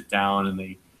superstars sit down and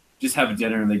they just have a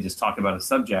dinner and they just talk about a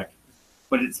subject.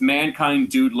 But it's Mankind,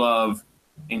 Dude Love,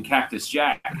 and Cactus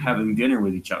Jack having dinner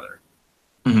with each other.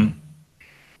 Mm-hmm.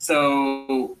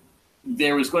 So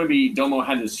there was going to be, Domo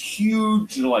had this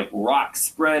huge like rock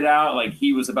spread out, like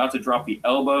he was about to drop the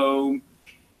elbow,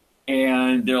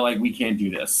 and they're like, we can't do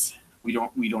this. We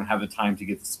don't have the time to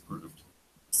get this approved.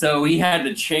 So he had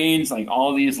to change like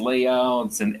all these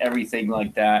layouts and everything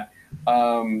like that.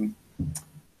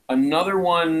 Another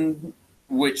one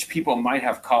which people might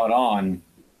have caught on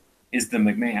is the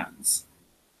McMahons.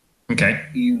 Okay.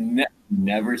 You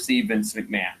never see Vince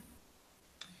McMahon.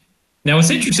 Now, what's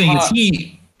interesting is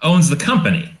he owns the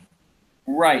company.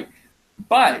 Right.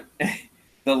 But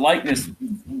the likeness,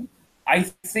 I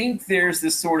think there's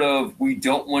this sort of, we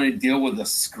don't want to deal with the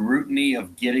scrutiny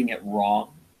of getting it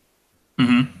wrong.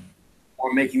 Mm-hmm.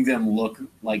 Or making them look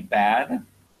like bad.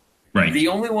 Right. The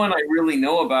only one I really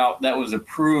know about that was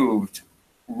approved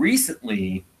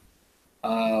recently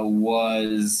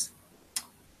was,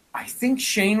 I think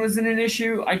Shane was in an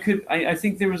issue. I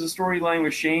think there was a storyline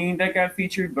with Shane that got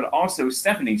featured, but also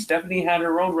Stephanie. Stephanie had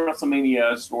her own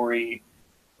WrestleMania story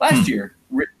last year,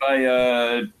 written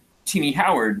by Teenie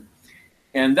Howard,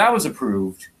 and that was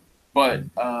approved. But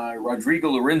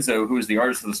Rodrigo Lorenzo, who is the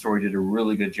artist of the story, did a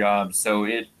really good job. So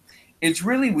it's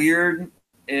really weird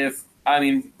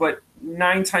but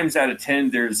 9 times out of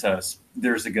 10,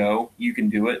 there's a go. You can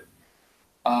do it.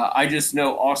 I just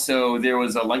know also there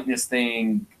was a likeness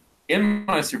thing in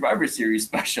my Survivor Series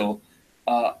special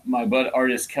my bud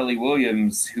artist Kelly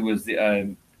Williams, who was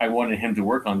I wanted him to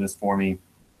work on this for me,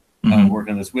 work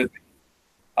on this with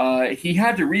me. He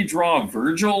had to redraw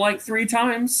Virgil like 3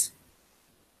 times.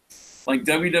 Like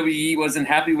WWE wasn't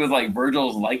happy with like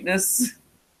Virgil's likeness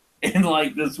in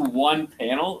like this one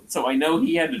panel, so I know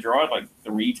he had to draw it like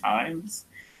 3 times.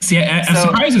 See, I'm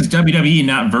surprised it's WWE,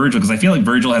 not Virgil, because I feel like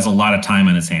Virgil has a lot of time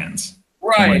on his hands.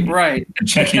 Right.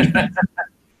 Checking.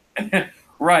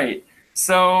 Right.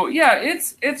 So yeah,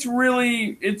 it's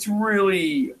really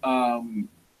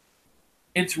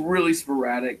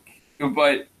sporadic,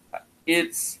 but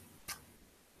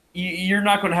you're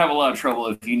not going to have a lot of trouble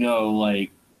if you know,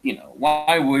 like, you know,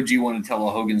 why would you want to tell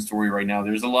a Hogan story right now?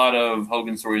 There's a lot of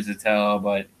Hogan stories to tell,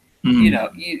 but you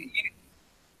know, you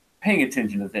paying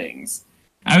attention to things.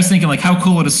 I was thinking, like, how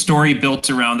cool would a story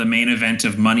built around the main event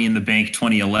of Money in the Bank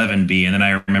 2011 be? And then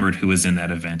I remembered who was in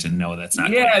that event, and no, that's not.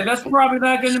 Yeah, that's probably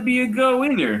not going to be a go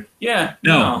either. Yeah.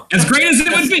 No. As great as it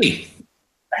would be.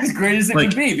 As great as it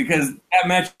would be, because that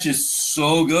match is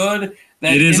so good.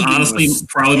 That it is honestly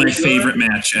probably my favorite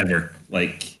match ever.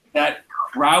 Like, that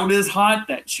crowd is hot.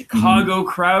 That Chicago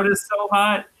crowd is so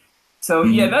hot. So,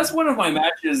 yeah, that's one of my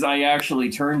matches I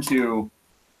actually turn to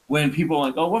when people are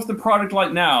like, oh, what's the product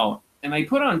like now? And I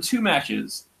put on 2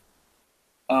 matches.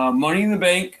 Money in the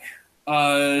Bank,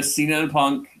 Cena and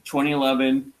Punk,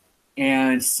 2011,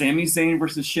 and Sami Zayn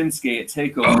versus Shinsuke at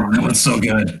TakeOver. Oh, that was so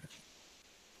good.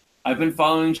 I've been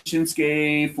following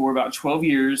Shinsuke for about 12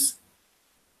 years,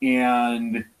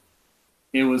 and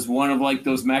it was one of like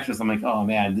those matches. I'm like, oh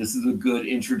man, this is a good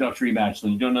introductory match.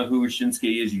 You don't know who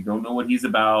Shinsuke is, you don't know what he's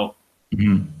about.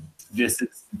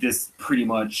 This pretty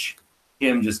much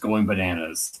him just going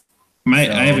bananas. I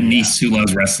have a niece who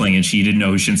loves wrestling, and she didn't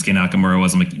know who Shinsuke Nakamura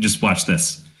was. I'm like, just watch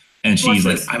this. And she's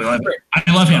like, I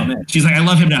love him. Oh, she's like, I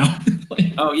love him now.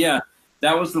 Oh, yeah.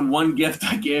 That was the one gift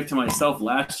I gave to myself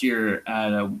last year.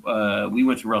 We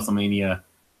went to WrestleMania,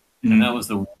 and that was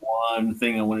the one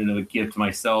thing I wanted to give to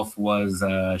myself was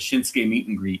Shinsuke meet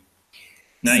and greet.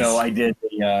 Nice. So I did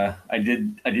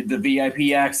the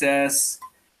VIP access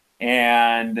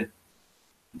and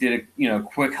did a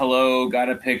quick hello, got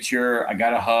a picture, I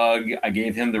got a hug, I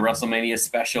gave him the WrestleMania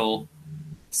special.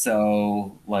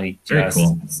 So like, very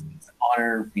cool. It's an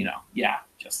honor,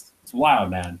 just it's wild,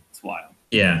 man. It's wild.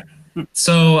 Yeah.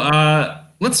 So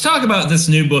let's talk about this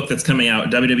new book that's coming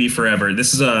out, WWE Forever.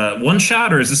 This is a one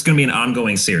shot, or is this going to be an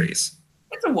ongoing series?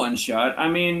 It's a one shot. I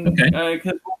mean,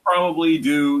 because we'll probably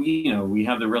do, we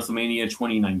have the WrestleMania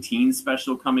 2019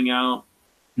 special coming out.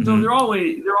 So they're all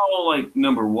like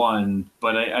number one,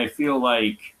 but I feel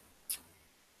like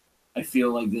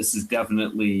this is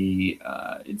definitely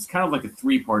it's kind of like a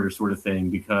 3-parter sort of thing,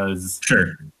 because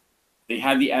they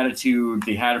had the Attitude,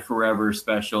 they had a Forever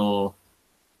special,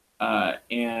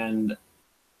 and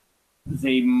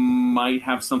they might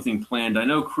have something planned. I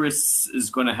know Chris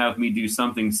is going to have me do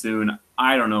something soon.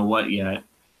 I don't know what yet.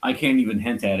 I can't even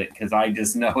hint at it because I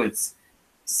just know it's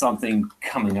something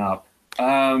coming up.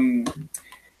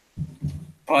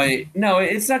 But no,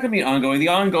 it's not going to be ongoing. The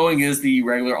ongoing is the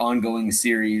regular ongoing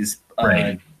series,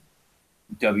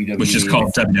 WWE, which is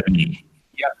called WWE.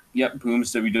 Yep,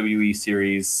 Boom's WWE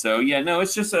series. So yeah, no,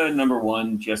 it's just a number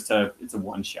one. It's a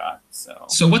one shot.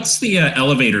 So what's the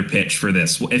elevator pitch for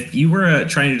this? If you were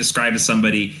trying to describe to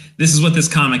somebody, this is what this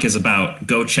comic is about,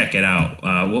 go check it out.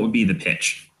 What would be the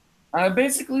pitch?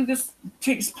 Basically, this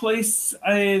takes place.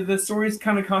 The stories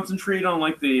kind of concentrate on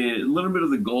like a little bit of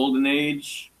the golden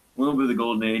age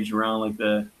around like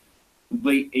the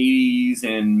late 80s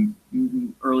and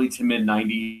early to mid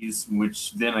 90s,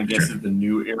 which then I guess is the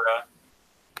new era.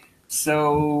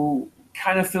 So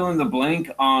kind of fill in the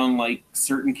blank on like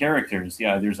certain characters.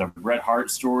 Yeah, there's a Bret Hart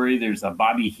story. There's a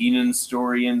Bobby Heenan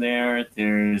story in there.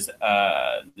 There's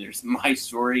my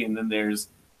story, and then there's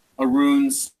a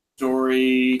Rune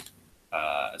story.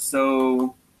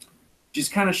 So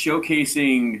just kind of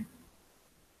showcasing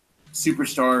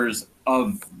superstars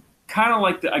of kind of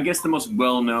like the most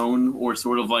well-known, or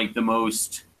sort of like the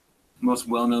most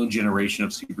well-known generation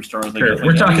of superstars.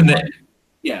 We're talking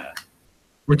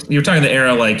You're talking the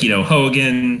era like,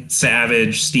 Hogan,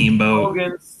 Savage, Steamboat.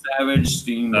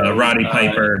 Roddy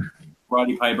Piper.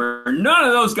 None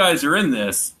of those guys are in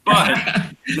this,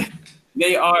 but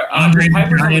they are. Andre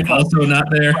Piper also not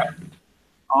there.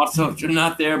 Also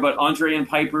not there, but Andre and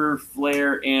Piper,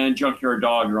 Flair, and Junkyard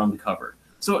Dog are on the cover.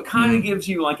 So it kind of gives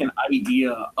you like an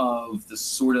idea of the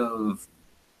sort of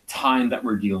time that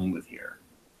we're dealing with here.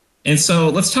 And so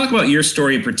let's talk about your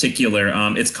story in particular.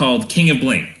 It's called King of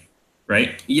Bling,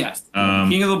 right? Yes.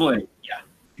 King of the Bling. Yeah.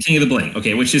 King of the Bling.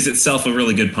 Okay, which is itself a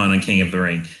really good pun on King of the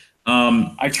Ring.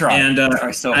 I try. And I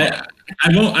try so hard.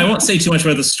 I won't say too much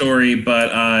about the story,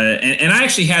 but and I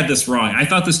actually had this wrong. I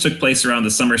thought this took place around the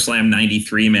SummerSlam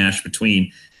 '93 match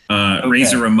between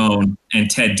Razor Ramon and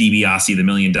Ted DiBiase, the $1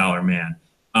 Million Man.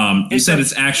 You said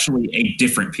it's actually a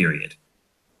different period.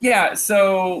 Yeah,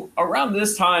 so around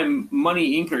this time,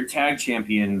 Money Inc. are tag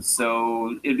champions,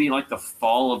 so it'd be like the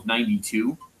fall of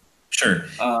 '92. Sure.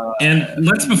 And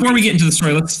before we get into the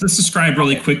story, let's describe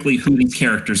really quickly who these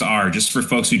characters are, just for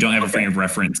folks who don't have a frame of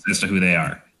reference as to who they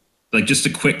are. Like just a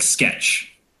quick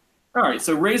sketch. All right,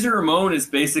 so Razor Ramon is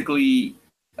basically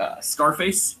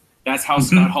Scarface. That's how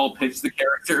Scott Hall pitched the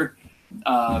character.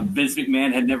 Vince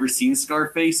McMahon had never seen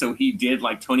Scarface, so he did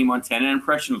like Tony Montana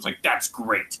impression. Was like, that's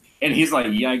great. And he's like,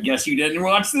 yeah, I guess you didn't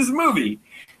watch this movie.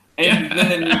 And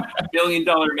then $1 Million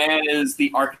Man is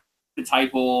the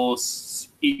archetypal,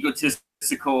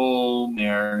 egotistical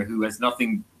mayor who has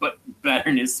nothing but better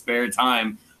in his spare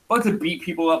time but to beat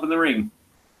people up in the ring.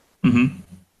 Mm-hmm.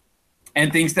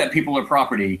 And thinks that people are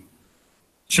property.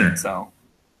 Sure. So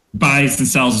buys and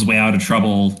sells his way out of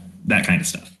trouble, that kind of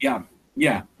stuff. Yeah.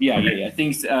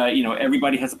 Thinks,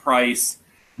 everybody has a price.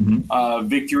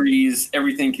 Victories,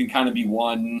 everything can kind of be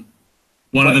won.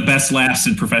 One of the best laughs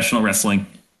in professional wrestling.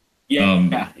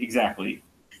 Yeah, exactly.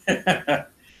 That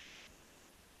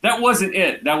wasn't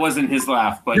it. That wasn't his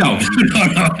laugh. But no.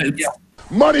 Yeah.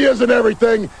 Money isn't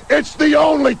everything. It's the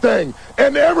only thing.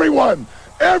 And everyone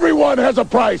has a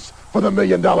price for the $1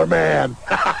 Million Man.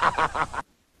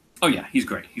 Oh, yeah, he's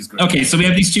great. Okay, so we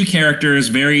have these two characters,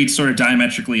 very sort of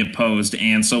diametrically opposed.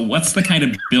 And so what's the kind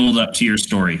of build up to your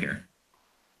story here?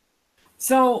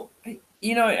 So, I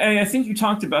think you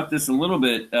talked about this a little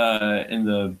bit in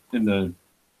the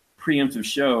preemptive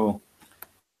show.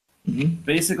 Mm-hmm.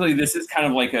 Basically, this is kind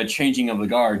of like a changing of the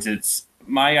guards. It's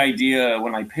my idea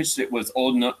when I pitched it was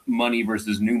old money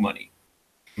versus new money.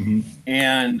 Mm-hmm.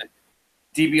 And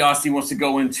DiBiase wants to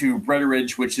go into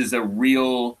Breckenridge, which is a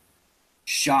real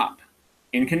shop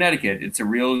in Connecticut. It's a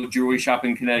real jewelry shop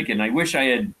in Connecticut. And I wish I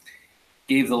had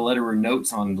gave the letter of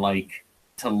notes on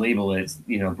to label it,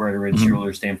 Breckenridge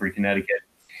Jeweler, Stamford, Connecticut,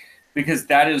 because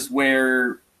that is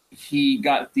where he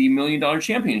got the $1 Million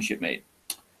Championship made.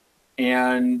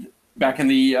 And back in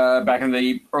the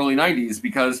early '90s,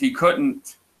 because he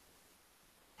couldn't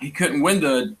win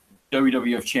the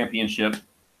WWF Championship,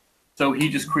 so he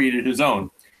just created his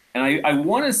own. And I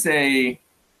want to say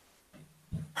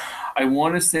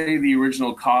the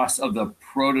original cost of the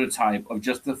prototype of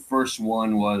just the first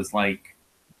one was like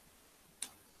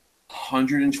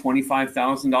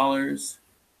 $125,000.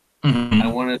 Mm-hmm. I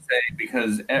want to say,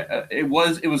 because it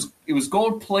was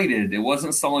gold plated. It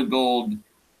wasn't solid gold.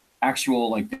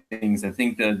 Actual things. I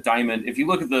think the diamond. If you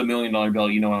look at the $1 Million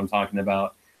belt, you know what I'm talking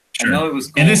about. Sure. I know it was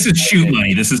gold. And this is shoot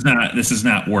money. This is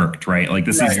not worked, right? Like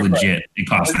this is legit. Right. It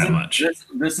costs that much.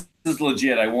 This is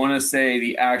legit. I want to say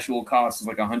the actual cost is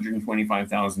like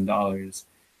 $125,000.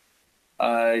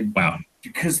 Wow.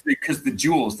 Because the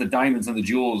jewels, the diamonds and the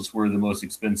jewels were the most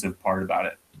expensive part about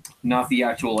it, not the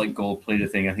actual gold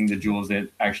plated thing. I think the jewels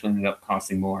actually ended up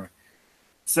costing more.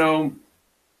 So.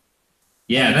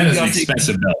 Yeah, that is an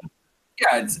expensive belt.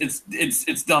 Yeah,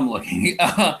 it's dumb looking.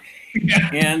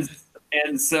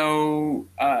 And so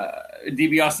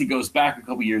DiBiase goes back a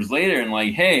couple years later and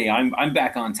hey, I'm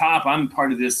back on top. I'm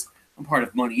part of this. I'm part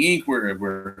of Money Inc. We're a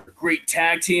great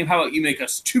tag team. How about you make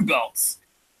us 2 belts?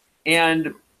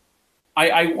 And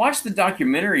I watched the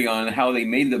documentary on how they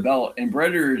made the belt, and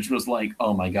Breckenridge was like,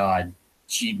 "Oh my God,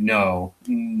 no,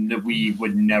 we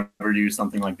would never do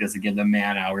something like this again. The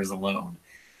man hours alone."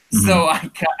 Mm-hmm. So I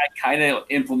kind of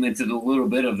implemented a little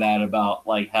bit of that about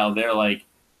how they're like,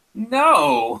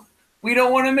 no, we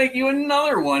don't want to make you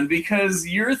another one because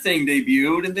your thing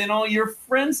debuted and then all your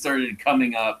friends started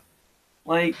coming up.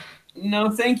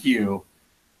 No, thank you.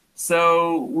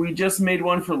 So we just made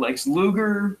one for Lex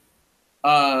Luger.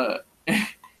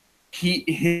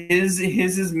 His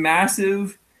is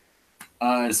massive.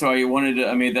 So I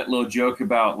made that little joke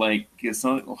about a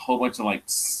whole bunch of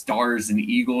stars and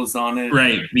eagles on it.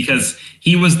 Right, because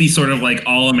he was the sort of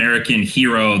all-American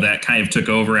hero that kind of took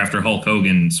over after Hulk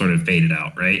Hogan sort of faded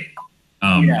out, right?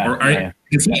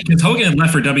 Because Hogan had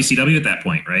left for WCW at that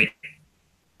point, right?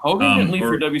 Hogan didn't leave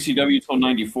for WCW until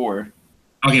 '94.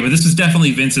 Okay, but this is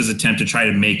definitely Vince's attempt to try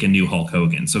to make a new Hulk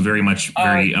Hogan. So very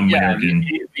American.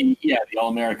 The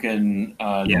All-American,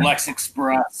 the Lex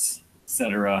Express,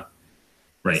 etc.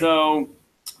 Right.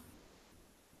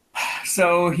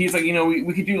 So he's like,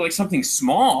 we could do something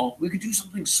small. We could do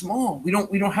something small. We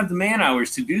don't have the man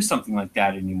hours to do something like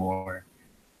that anymore.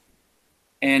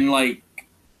 And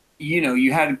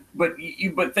you had, but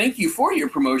thank you for your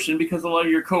promotion, because a lot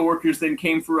of your coworkers then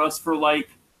came for us for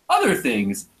other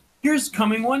things. here's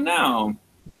coming one now.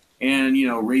 And,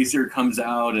 Razor comes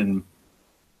out and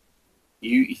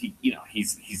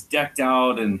he's decked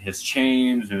out in his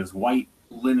chains and his white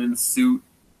linen suit,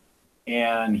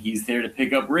 and he's there to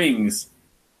pick up rings.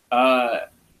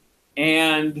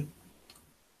 And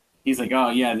he's like, oh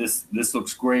yeah, this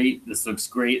looks great. This looks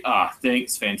great.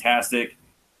 Thanks. Fantastic.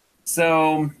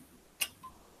 So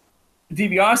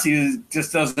DiBiase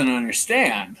just doesn't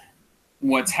understand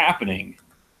what's happening.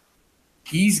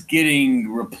 He's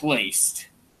getting replaced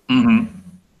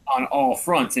on all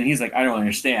fronts. And he's like, I don't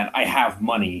understand. I have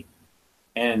money.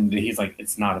 And he's like,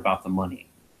 it's not about the money.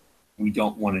 We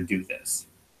don't want to do this.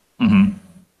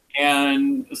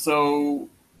 And so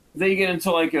they get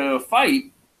into like a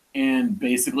fight, and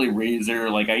basically Razor,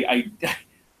 like I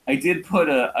did put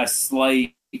a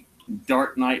slight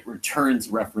Dark Knight Returns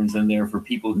reference in there for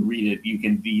people who read it. You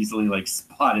can easily like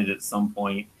spot it at some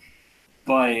point.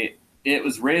 But it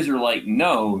was Razor like,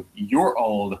 no, you're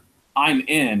old. I'm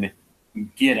in.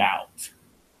 Get out.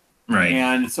 Right.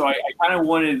 And so I kind of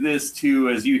wanted this to,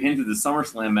 as you hinted, the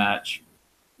SummerSlam match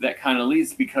that kind of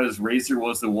leads, because Razor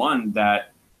was the one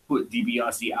that put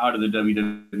DiBiase out of the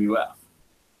WWF.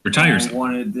 Retires him.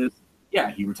 Wanted this.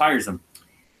 Yeah, he retires him.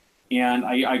 And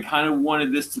I kind of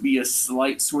wanted this to be a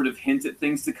slight sort of hint at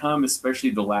things to come,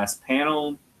 especially the last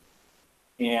panel.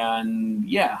 And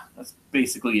yeah, that's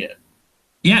basically it.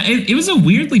 Yeah, it was a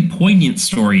weirdly poignant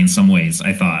story in some ways,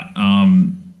 I thought.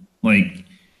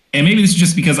 And maybe this is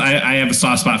just because I have a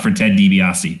soft spot for Ted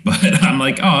DiBiase, but I'm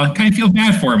like, I kind of feel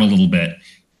bad for him a little bit.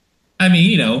 I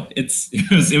mean,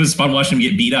 it was fun watching him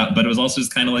get beat up, but it was also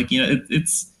just kind of like,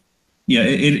 that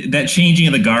changing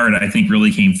of the guard, I think,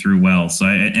 really came through well. So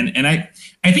I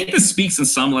think this speaks in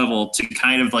some level to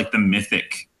kind of like the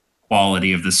mythic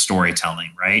quality of the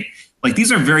storytelling, right? Like,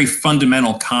 these are very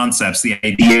fundamental concepts. The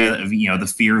idea of, the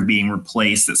fear of being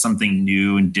replaced, that something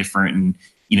new and different and,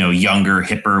 younger,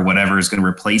 hipper, whatever is going to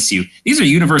replace you. These are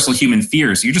universal human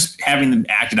fears. You're just having them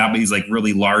acted out by these like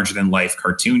really larger than life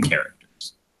cartoon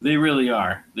characters. They really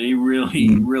are. They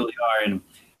really, really are. And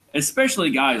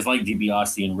especially guys like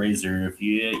DiBiase and Razor. If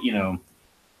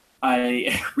I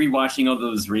rewatching all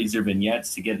those Razor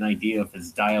vignettes to get an idea of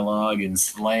his dialogue and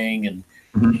slang and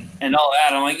all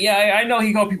that. I'm like, yeah, I know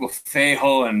he called people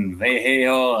Fejo and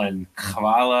Vejejo and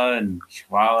Chavala and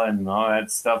Chihuahua and all that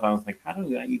stuff. I was like, how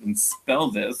do I even spell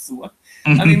this?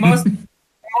 I mean, most of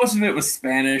it was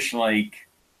Spanish. Like,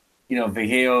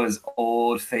 Vejejo is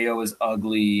old, Fejo is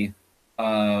ugly.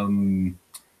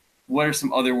 What are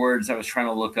some other words I was trying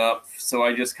to look up? So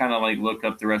I just kind of like looked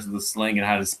up the rest of the slang and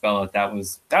how to spell it. That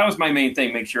was my main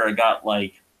thing. Make sure I got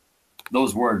like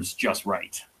those words just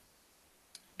right.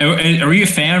 Are you a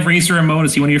fan of Razor Ramon?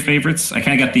 Is he one of your favorites? I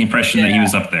kind of got the impression that he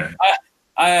was up there.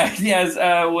 Yes.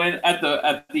 When at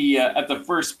the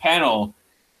first panel,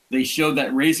 they showed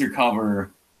that Razor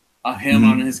cover of him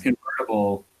on his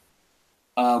convertible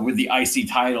with the IC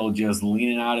title, just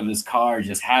leaning out of his car,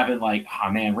 just having like, oh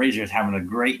man, Razor's having a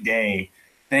great day.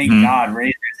 Thank God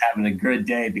Razor's having a good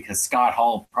day, because Scott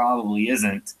Hall probably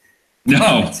isn't.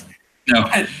 No.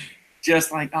 But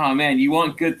just like, oh man, you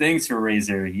want good things for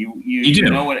Razor. You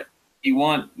know what you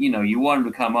want. You want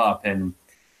him to come up, and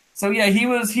so yeah, he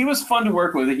was fun to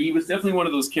work with. He was definitely one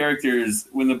of those characters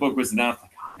when the book was announced.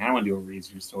 Like, oh, man, I want to do a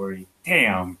Razor story.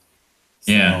 Damn.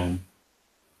 So, yeah. And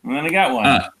then I got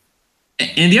one.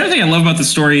 And the other thing I love about the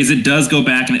story is it does go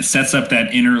back and it sets up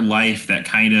that inner life, that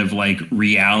kind of like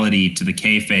reality to the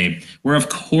kayfabe, where of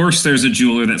course there's a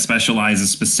jeweler that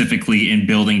specializes specifically in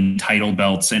building title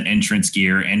belts and entrance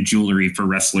gear and jewelry for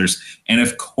wrestlers. And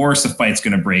of course a fight's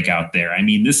going to break out there. I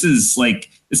mean, this is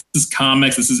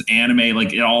comics, this is anime,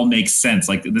 like it all makes sense.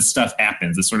 Like this stuff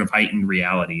happens, this sort of heightened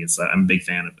reality. I'm a big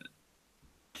fan of it.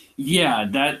 Yeah,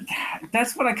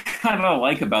 that's what I kind of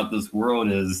like about this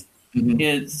world is,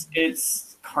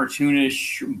 it's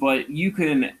cartoonish, but you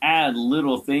can add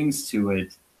little things to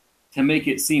it to make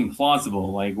it seem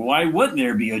plausible. Like, why wouldn't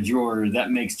there be a jeweler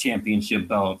that makes championship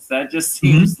belts? That just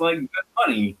seems like good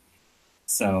money.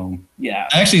 So, yeah.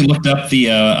 I actually looked up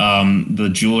the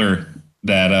jeweler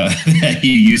that that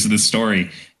he used in the story,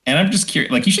 and I'm just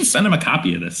curious. Like, you should send him a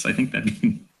copy of this. I think that'd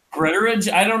be. Bretteridge?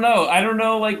 I don't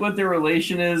know like what their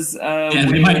relation is.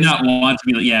 We might not want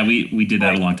to be. Yeah, we did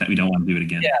that a long time. We don't want to do it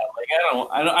again. Yeah, like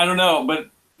I don't know, but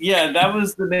yeah, that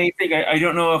was the main thing. I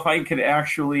don't know if I could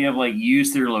actually have like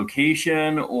used their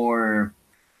location or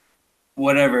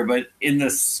whatever, but in the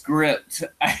script,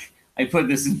 I put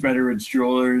this is Bretteridge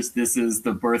Jewelers. This is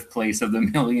the birthplace of the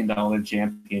 $1 Million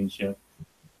Championship.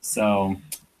 So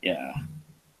yeah.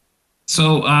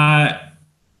 So.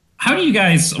 How do you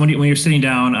guys, when you're sitting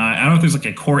down, I don't know if there's like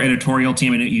a core editorial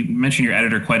team, and you mentioned your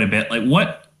editor quite a bit. Like,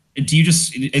 what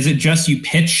is it just you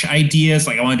pitch ideas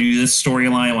like I want to do this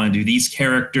storyline, I want to do these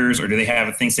characters, or do they have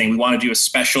a thing saying we want to do a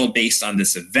special based on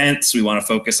this event, so we want to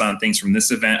focus on things from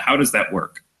this event? How does that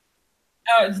work?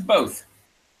 It's both.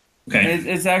 Okay.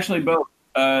 It's actually both.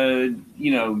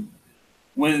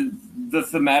 When the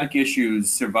thematic issues,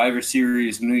 Survivor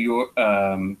Series,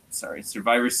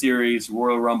 Survivor Series,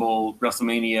 Royal Rumble,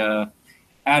 WrestleMania,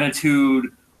 Attitude,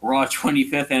 Raw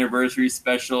 25th Anniversary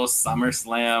Special,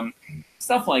 SummerSlam,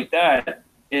 stuff like that,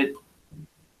 it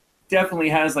definitely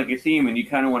has like a theme, and you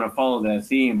kind of want to follow that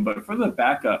theme. But for the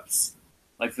backups,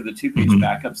 like for the 2-page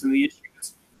backups in the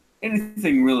issues,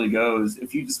 anything really goes.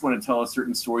 If you just want to tell a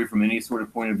certain story from any sort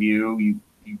of point of view, you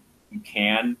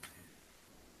can.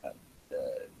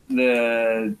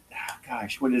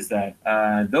 What is that?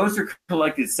 Those are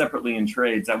collected separately in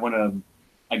trades. I want to,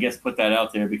 I guess, put that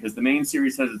out there because the main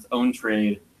series has its own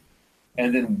trade,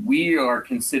 and then we are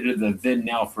considered the Then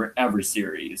Now Forever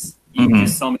series. You can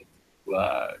just saw me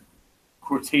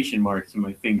quotation marks in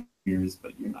my fingers,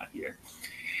 but you're not here.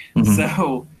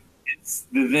 So it's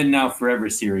the Then Now Forever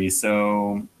series.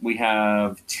 So we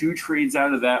have 2 trades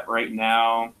out of that right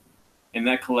now, and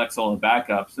that collects all the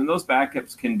backups. And those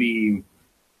backups can be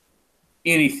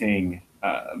anything.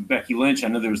 Becky Lynch, I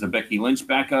know there was a Becky Lynch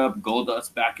backup,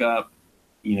 Goldust backup,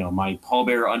 my Paul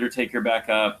Bearer Undertaker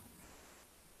backup.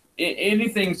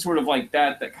 Anything sort of like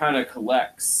that kind of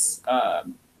collects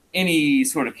any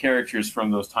sort of characters from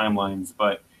those timelines.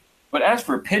 But as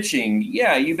for pitching,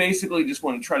 yeah, you basically just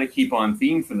want to try to keep on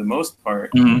theme for the most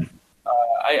part.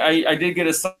 I did get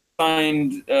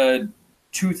assigned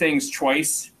 2 things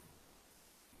twice.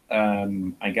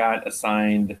 I got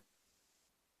assigned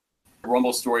a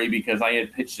Rumble story because I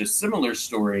had pitched a similar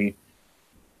story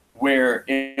where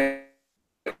in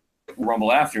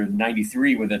Rumble after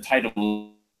 93, where the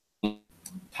title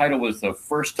was the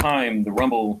first time the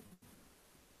Rumble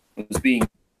was being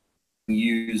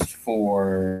used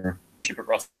for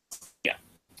WrestleMania.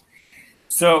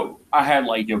 So I had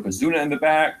like Yokozuna in the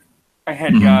back. I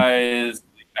had guys,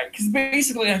 because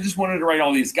basically I just wanted to write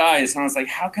all these guys, and I was like,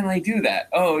 how can I do that?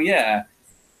 Oh yeah.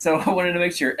 So I wanted to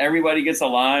make sure everybody gets a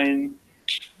line.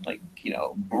 Like,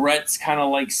 Brett's kind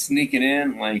of like sneaking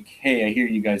in, like, hey, I hear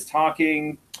you guys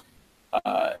talking.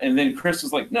 And then Chris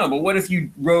was like, no, but what if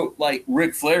you wrote like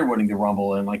Ric Flair winning the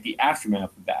Rumble and like the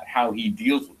aftermath of that, how he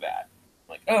deals with that? I'm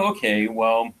like, oh, okay,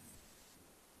 well,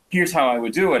 here's how I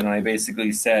would do it. And I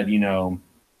basically said,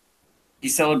 he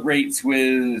celebrates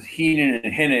with Heenan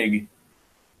and Hennig,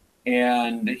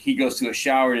 and he goes to a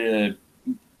shower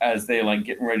as they like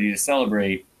getting ready to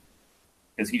celebrate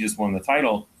because he just won the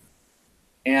title.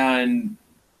 And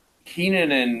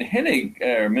Heenan and Hennig,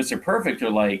 or Mr. Perfect, are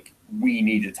like, we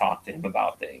need to talk to him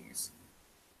about things.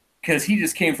 Because he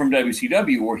just came from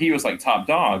WCW where he was like top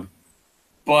dog.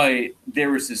 But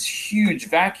there was this huge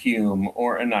vacuum,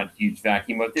 or not huge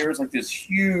vacuum, but there was like this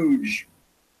huge,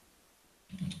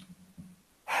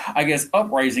 I guess,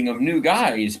 uprising of new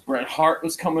guys. Bret Hart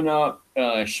was coming up.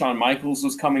 Shawn Michaels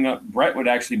was coming up. Bret would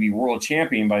actually be world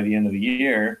champion by the end of the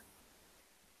year.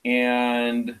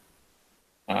 And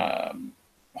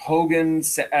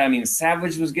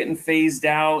Savage was getting phased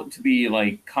out to be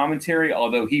like commentary,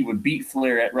 although he would beat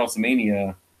Flair at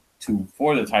WrestleMania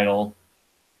for the title.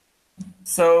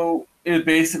 So it was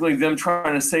basically them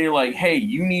trying to say like, hey,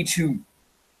 you need to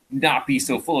not be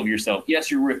so full of yourself.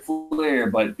 Yes, you're Ric Flair,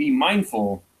 but be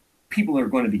mindful. People are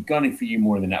going to be gunning for you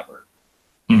more than ever.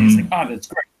 And it's like, that's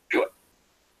great. Do it.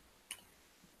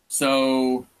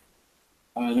 So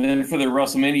then for the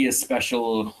WrestleMania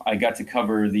special, I got to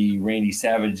cover the Randy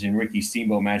Savage and Ricky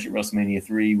Steamboat match at WrestleMania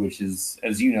 3, which is,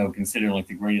 as you know, considered like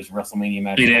the greatest WrestleMania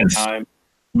match of all time.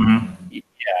 Yeah.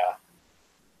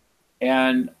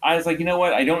 And I was like, you know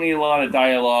what? I don't need a lot of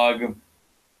dialogue.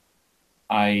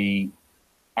 I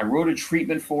wrote a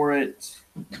treatment for it.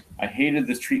 I hated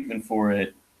this treatment for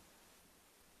it.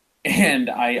 And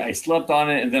I slept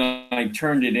on it, and then I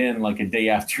turned it in like a day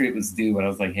after it was due. And I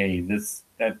was like, hey,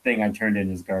 that thing I turned in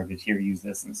is garbage. Here, use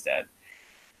this instead.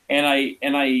 And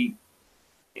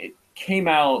it came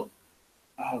out,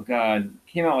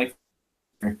 like,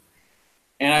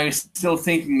 and I was still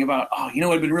thinking about, it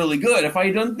would have been really good if I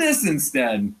had done this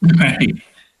instead. Right.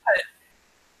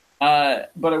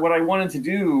 But what I wanted to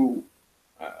do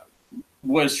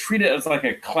was treat it as like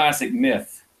a classic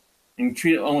myth and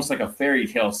treat it almost like a fairy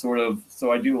tale sort of.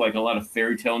 So I do like a lot of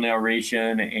fairy tale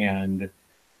narration, and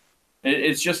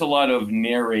it's just a lot of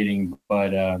narrating.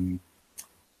 But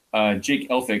Jake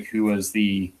Elphick, who was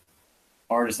the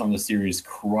artist on the series,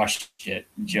 crushed it.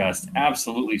 Just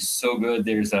absolutely so good.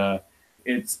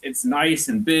 It's nice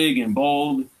and big and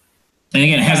bold. And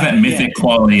again, it has that mythic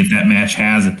quality that match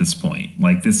has at this point.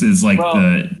 Like this is like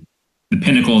the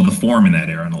pinnacle of the form in that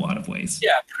era in a lot of ways.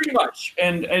 Yeah, pretty much.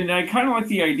 And I kind of like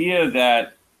the idea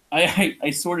that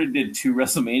I sort of did 2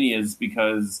 WrestleManias,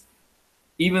 because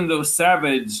even though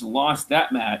Savage lost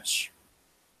that match,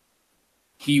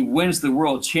 he wins the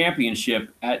World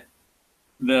Championship at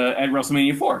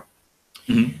WrestleMania 4.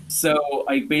 Mm-hmm. So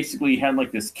I basically had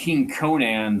like this King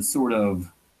Conan sort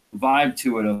of vibe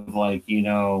to it of like,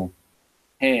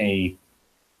 hey,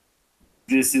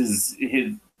 this is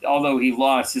his, although he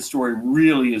lost, his story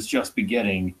really is just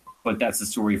beginning, but that's a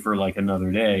story for like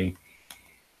another day.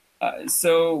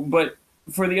 But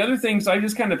for the other things, I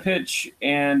just kind of pitch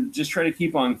and just try to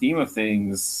keep on theme of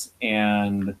things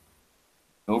and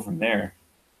go from there.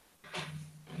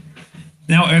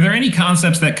 Now, are there any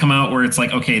concepts that come out where it's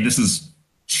like, okay, this is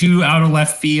too out of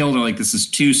left field, or like this is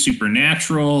too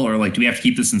supernatural, or like, do we have to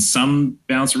keep this in some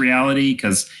balance of reality?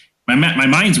 Because my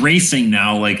mind's racing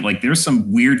now. Like there's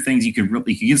some weird things you could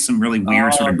get some really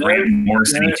weird sort of Grant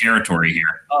Morrison territory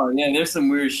here. Oh yeah, there's some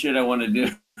weird shit I want to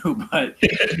do. But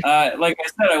like I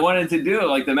said, I wanted to do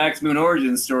like the Max Moon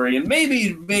origin story, and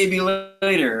maybe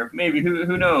later, maybe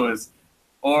who knows?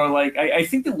 Or like I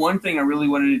think the one thing I really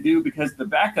wanted to do, because the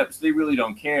backups, they really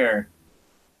don't care.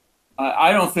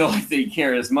 I don't feel like they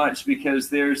care as much, because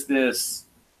there's this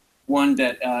one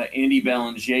that Andy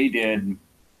Belanger did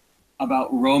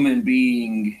about Roman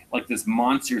being like this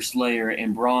monster slayer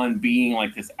and Braun being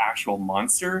like this actual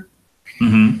monster.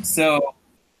 Mm-hmm. So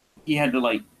he had to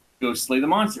like go slay the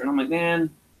monster. And I'm like,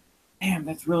 man, damn,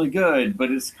 that's really good.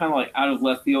 But it's kind of like out of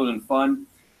left field and fun.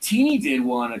 Teeny did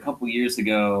one a couple years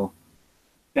ago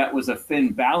that was a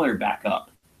Finn Balor backup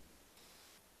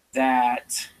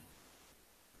that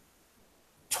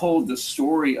told the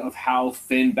story of how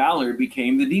Finn Balor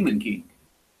became the Demon King.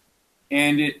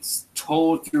 And it's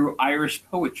told through Irish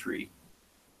poetry.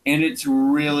 And it's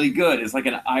really good. It's like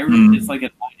an Irish, it's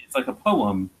like a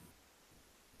poem.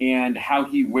 And how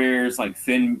he wears like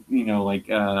Finn, like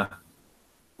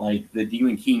the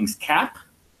Demon King's cap,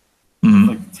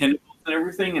 like the tentacles and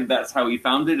everything, and that's how he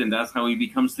found it, and that's how he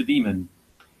becomes the demon.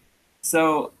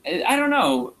 So I don't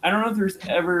know. I don't know if there's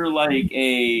ever like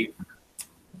a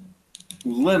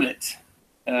limit,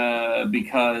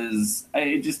 because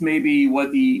it just may be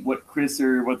what Chris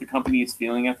or what the company is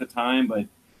feeling at the time. But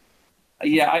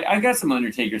yeah, I got some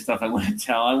Undertaker stuff I want to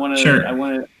tell. I want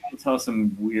to tell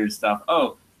some weird stuff.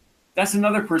 Oh, that's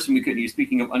another person we could use.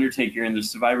 Speaking of Undertaker in the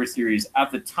Survivor Series,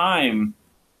 at the time,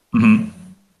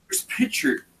 Chris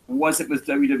Pritchard wasn't with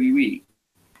WWE,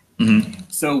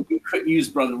 so we couldn't use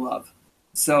Brother Love.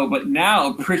 But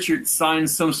now Pritchard signed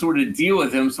some sort of deal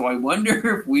with him, so I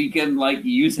wonder if we can like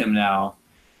use him now.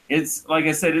 It's like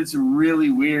I said, it's really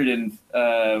weird and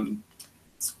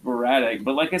sporadic.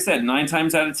 But like I said, 9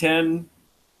 times out of 10,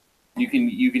 you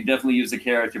can definitely use a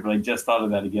character. But I just thought of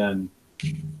that again.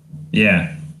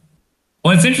 Yeah.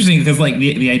 Well, it's interesting because like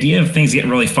the idea of things getting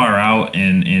really far out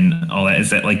and all that is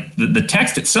that like the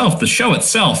text itself, the show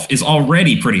itself is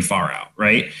already pretty far out,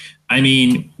 right? I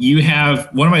mean, you have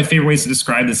one of my favorite ways to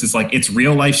describe this is like it's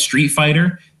real life Street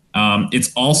Fighter.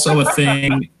 It's also a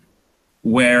thing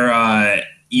where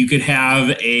you could have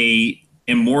a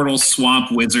immortal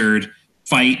swamp wizard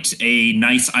fight a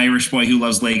nice Irish boy who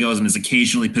loves Legos and is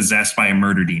occasionally possessed by a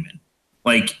murder demon.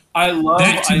 Like I love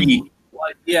that to me.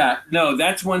 Yeah, no,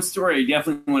 that's one story I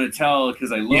definitely want to tell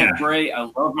because I love Bray. I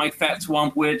love my fat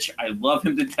swamp witch. I love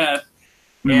him to death.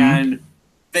 And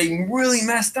they really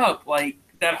messed up like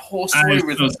that whole story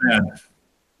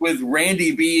with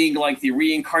Randy being like the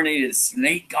reincarnated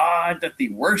snake god that they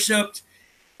worshipped.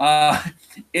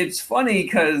 It's funny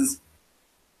because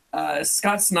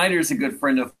Scott Snyder is a good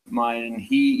friend of mine, and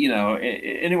he,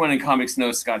 anyone in comics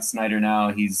knows Scott Snyder now.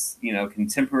 He's,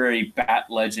 contemporary Bat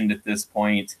legend at this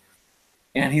point.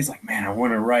 And he's like, man, I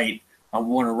want to write a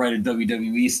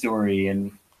WWE story.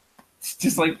 And it's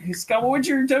just like, Scott, what would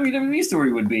your WWE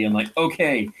story would be? I'm like,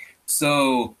 okay,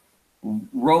 so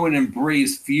Roman and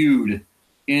Bray's feud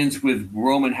ends with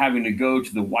Roman having to go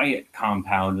to the Wyatt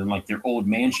compound and like their old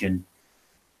mansion.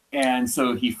 And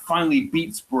so he finally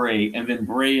beats Bray, and then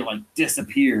Bray like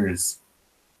disappears.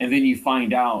 And then you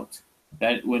find out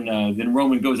that when then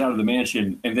Roman goes out of the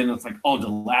mansion, and then it's like all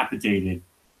dilapidated.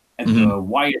 And the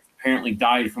Wyatt apparently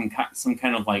died from some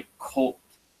kind of like cult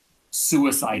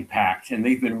suicide pact, and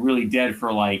they've been really dead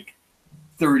for like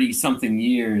 30 something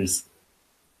years.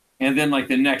 And then like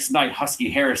the next night,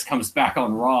 Husky Harris comes back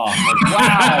on Raw. I'm like,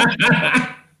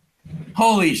 wow,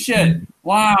 holy shit,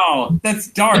 wow, that's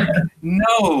dark.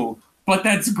 No, but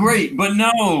that's great. But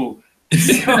no,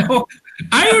 so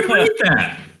I would read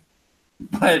that.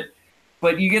 But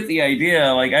but you get the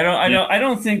idea. Like I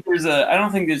don't think there's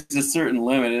a certain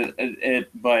limit.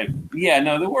 But yeah,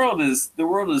 no, the world is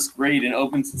great and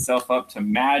opens itself up to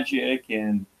magic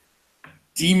and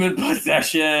demon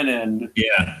possession and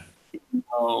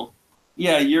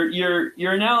yeah, your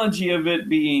analogy of it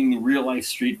being real life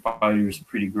Street Fighter is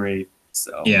pretty great.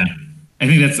 So yeah, I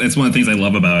think that's one of the things I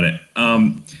love about it.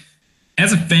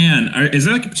 As a fan, is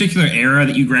there like a particular era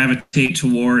that you gravitate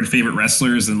toward, favorite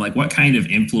wrestlers, and like what kind of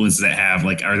influence does that have?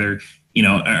 Like, are there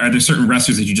certain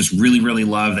wrestlers that you just really, really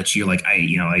love that you're like,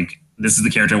 this is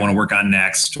the character I want to work on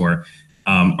next, or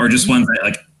just ones that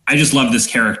like, I just love this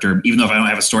character, even though if I don't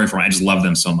have a story for him, I just love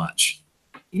them so much.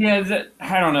 Yeah,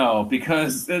 I don't know,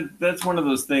 because that's one of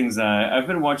those things. I've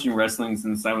been watching wrestling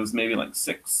since I was maybe like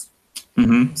 6.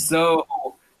 Mm-hmm. So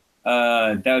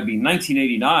that would be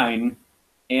 1989.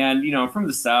 And, I'm from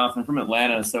the South. I'm from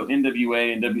Atlanta. So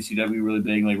NWA and WCW really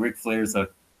big. Like Ric Flair's a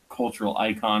cultural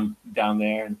icon down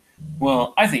there. And,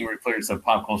 well, I think Ric Flair's a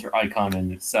pop culture icon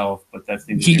in itself, but that's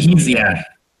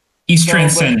he's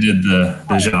transcended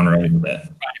the genre a little bit.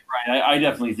 Right. I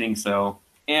definitely think so.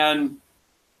 And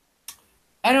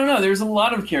I don't know. There's a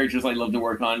lot of characters I love to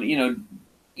work on.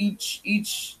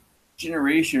 Each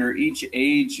generation or each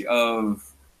age of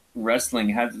wrestling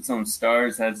has its own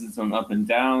stars, has its own up and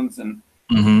downs, and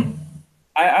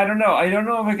I don't know. I don't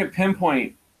know if I could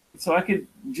pinpoint. So I could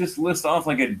just list off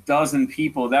like a dozen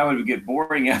people. That would get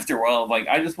boring after a while. Like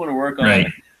I just want to work on. Right.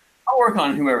 I'll work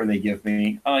on whoever they give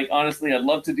me. Honestly, I'd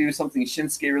love to do something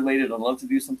Shinsuke related. I'd love to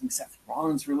do something Seth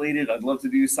Rollins related. I'd love to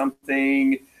do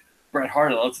something Bret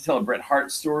Hart. I'd love to tell a Bret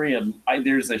Hart story.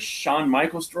 There's a Shawn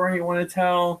Michaels story I want to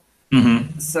tell.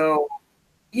 Mm-hmm. So,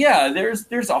 yeah,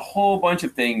 there's a whole bunch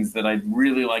of things that I'd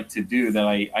really like to do that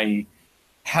I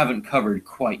haven't covered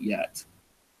quite yet.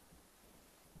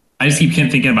 I just keep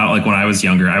thinking about like when I was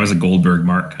younger, I was a Goldberg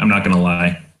mark. I'm not going to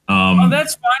lie.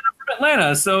 That's fine. I'm from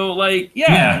Atlanta. So, like,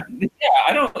 yeah,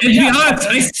 I don't. And to be honest,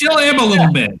 I still am a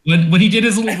little bit. When he did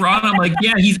his little run, I'm like,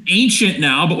 yeah, he's ancient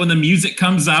now. But when the music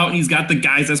comes out and he's got the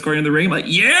guys escorting in the ring, I'm like,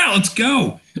 yeah, let's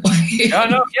go. He'd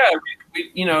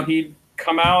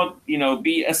come out,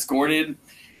 be escorted.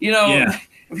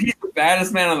 If he's the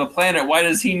baddest man on the planet, why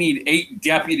does he need 8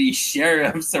 deputy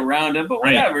sheriffs around him? But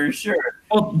whatever, right. Sure.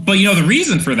 Well, but the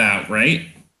reason for that, right?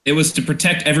 It was to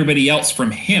protect everybody else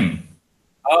from him.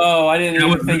 Oh, I didn't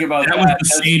even think about that. That was the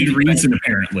stated reason,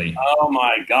 apparently. Oh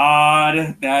my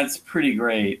God, that's pretty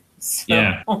great. So.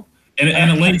 Yeah, and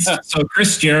at least so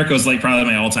Chris Jericho is like probably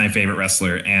my all-time favorite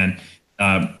wrestler, and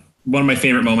one of my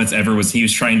favorite moments ever was he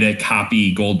was trying to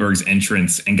copy Goldberg's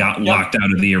entrance and got locked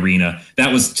out of the arena.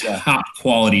 That was top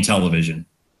quality television.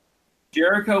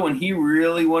 Jericho, when he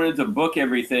really wanted to book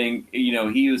everything,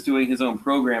 he was doing his own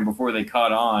program before they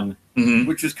caught on,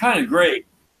 which was kind of great.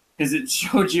 Because it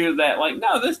showed you that, like,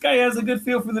 no, this guy has a good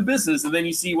feel for the business. And then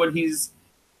you see what he's,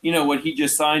 what he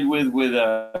just signed with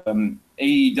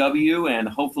AEW, and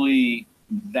hopefully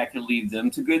that could lead them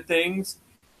to good things.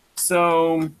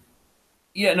 So,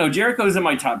 yeah, no, Jericho's in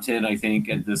my top 10, I think,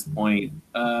 at this point.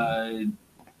 I'm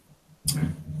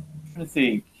trying to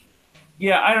think.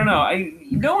 Yeah, I don't know.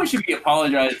 No one should be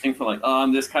apologizing for, like, oh,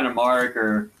 I'm this kind of mark,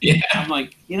 or I'm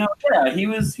like, he had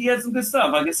some good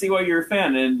stuff. I can see why you're a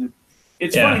fan, and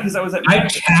it's funny because I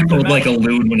cackled like a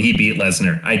loon when he beat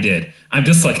Lesnar. I did. I'm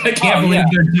just like, I can't believe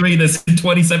they're doing this in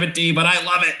 2017, but I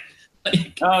love it.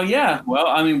 Oh yeah. Well,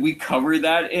 I mean, we covered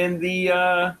that in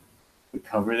the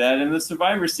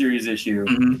Survivor Series issue.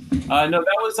 No,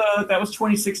 that was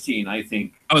 2016, I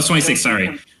think. Oh, it's 2016. Sorry,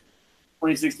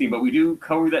 2016. But we do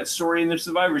cover that story in the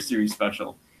Survivor Series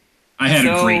special. I had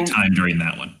a great time during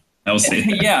that one. I will say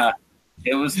that. Yeah,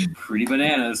 it was pretty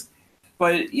bananas.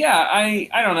 But yeah, I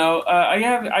don't know.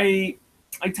 I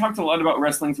talked a lot about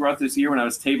wrestling throughout this year when I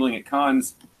was tabling at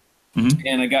cons,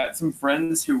 and I got some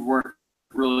friends who weren't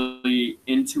really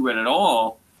into it at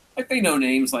all. Like they know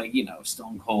names like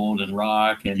Stone Cold and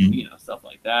Rock and stuff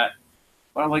like that.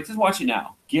 But I'm like, just watch it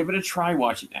now. Give it a try.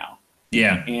 Watch it now.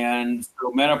 Yeah. And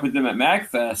so met up with them at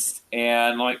MagFest,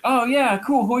 and like, oh yeah,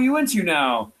 cool. Who are you into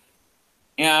now?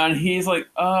 And he's like,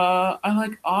 I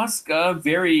like Asuka.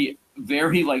 Very,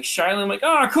 very like shyly. I'm like,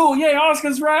 oh cool, yay,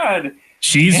 Asuka's rad.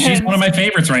 She's one of my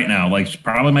favorites right now. Like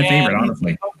probably my favorite,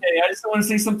 honestly. Okay, I just don't want to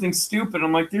say something stupid.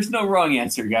 I'm like, there's no wrong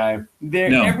answer, guy.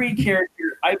 Every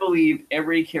character, I believe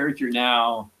every character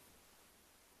now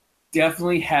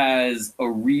definitely has a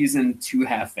reason to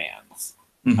have fans.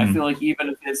 I feel like even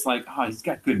if it's like, oh, he's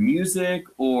got good music,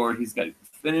 or he's got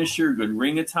finisher, good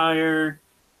ring attire,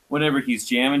 whatever he's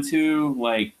jamming to,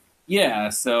 like, yeah,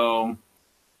 so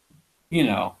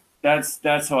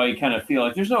that's how I kind of feel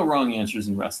like there's no wrong answers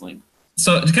in wrestling.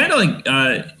 So to kind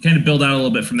of build out a little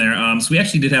bit from there. So we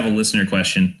actually did have a listener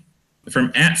question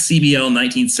from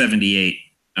 @CBL1978,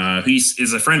 who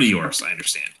is a friend of yours, I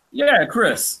understand. Yeah,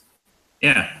 Chris.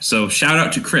 Yeah. So shout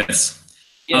out to Chris.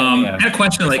 Yeah. I had a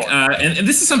question, and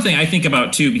this is something I think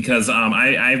about too, because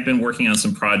I've been working on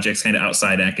some projects kind of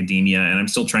outside academia, and I'm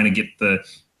still trying to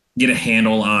get a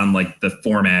handle on like the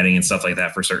formatting and stuff like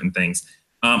that for certain things.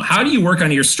 How do you work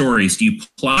on your stories? Do you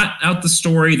plot out the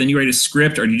story, then you write a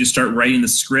script, or do you just start writing the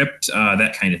script,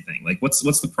 that kind of thing? Like, what's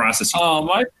the process?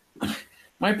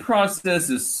 My process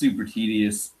is super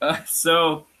tedious.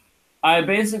 So I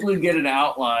basically get an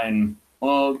outline.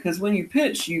 Well, because when you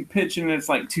pitch and it's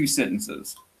like 2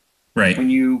 sentences. Right. When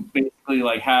you basically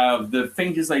like have the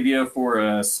faintest idea for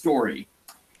a story.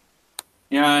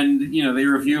 And, they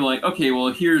review like, okay, well,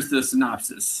 here's the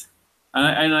synopsis.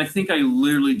 And I think I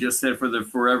literally just said for the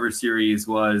Forever series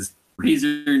was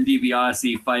Razor and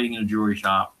DiBiase fighting in a jewelry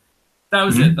shop. That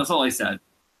was it. That's all I said.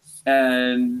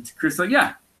 And Chris like,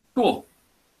 yeah, cool.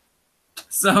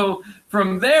 So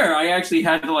from there, I actually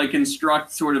had to like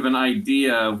construct sort of an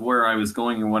idea of where I was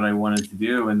going and what I wanted to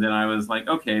do. And then I was like,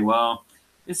 okay, well,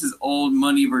 this is old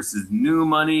money versus new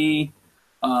money.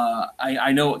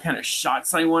 I know what kind of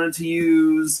shots I wanted to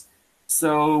use.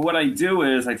 So what I do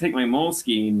is I take my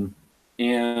Moleskine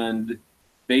and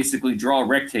basically draw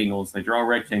rectangles. I draw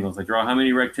how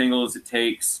many rectangles it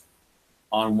takes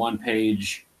on one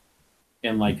page.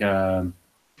 And like, I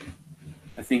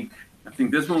think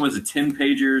this one was a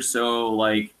 10-pager, so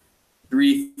like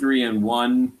 3, 3, and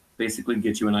 1 basically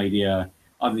get you an idea.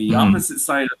 On the opposite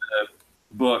side of the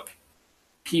book,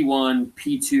 P1,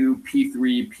 P2,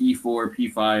 P3, P4,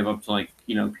 P5, up to like,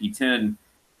 P10,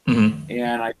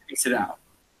 and I piece it out.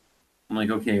 I'm like,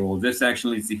 okay, well, this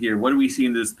actually leads to here. What do we see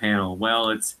in this panel? Well,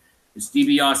 it's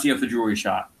DiBiase at the jewelry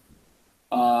shop.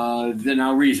 Then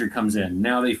now Razor comes in.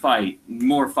 Now they fight.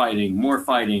 More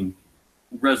fighting,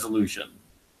 resolution.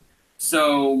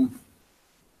 So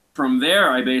from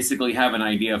there, I basically have an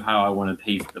idea of how I want to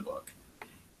pace the book.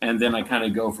 And then I kind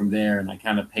of go from there and I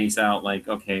kind of pace out like,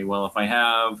 okay, well, if I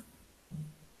have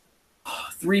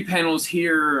 3 panels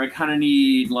here, I kind of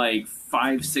need like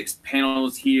 5, 6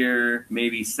 panels here,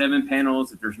 maybe 7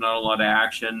 panels if there's not a lot of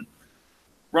action.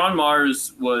 Ron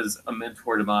Mars was a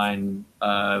mentor to mine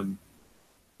for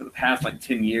the past like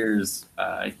 10 years.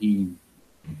 He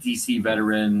DC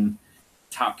veteran,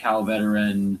 Top Cow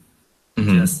veteran,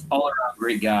 just all around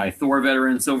great guy. Thor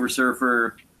veteran, Silver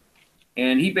Surfer.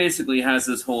 And he basically has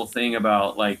this whole thing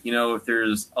about like, if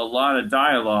there's a lot of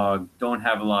dialogue, don't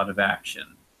have a lot of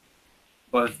action.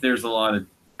 But if there's a lot of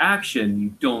action,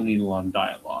 you don't need a lot of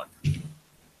dialogue.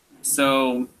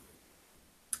 So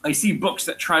I see books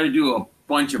that try to do a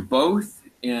bunch of both,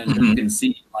 and you can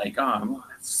see like, oh,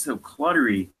 that's so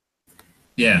cluttery.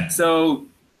 Yeah. So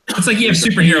it's like you have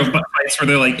superhero fights where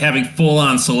they're like having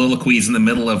full-on soliloquies in the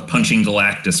middle of punching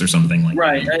Galactus or something like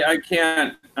right. that.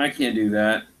 Right. I can't do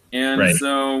that. And right.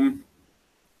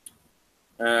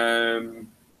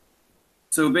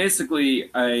 So basically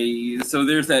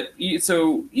there's that.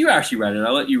 So you actually read it.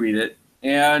 I'll let you read it.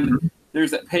 And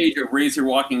there's that page of Razor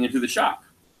walking into the shop.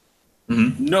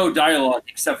 No dialogue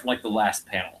except for like the last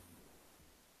panel,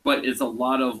 but it's a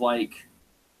lot of like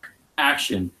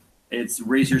action. It's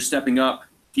Razor stepping up,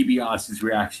 DiBiase's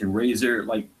reaction. Razor,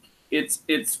 like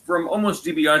it's from almost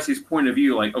DiBiase's point of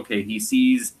view. Like, okay, he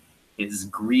sees his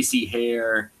greasy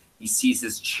hair, he sees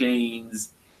his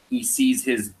chains, he sees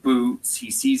his boots, he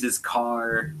sees his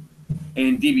car,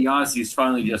 and DiBiase is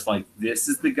finally just like, this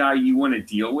is the guy you want to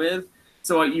deal with.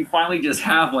 So you finally just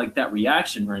have like that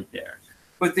reaction right there.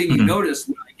 But then you notice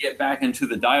when I get back into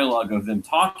the dialogue of them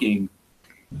talking,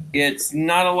 it's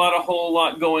not a whole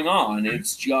lot going on.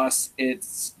 It's just,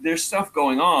 there's stuff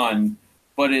going on,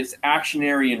 but it's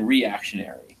actionary and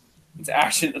reactionary. It's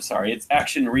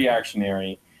action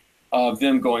reactionary of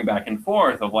them going back and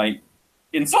forth of like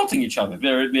insulting each other.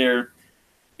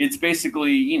 It's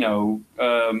basically,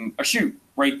 a shoot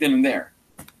right then and there.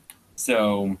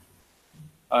 So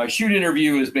a shoot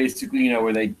interview is basically,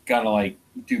 where they gotta like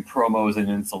do promos and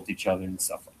insult each other and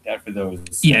stuff like that for those.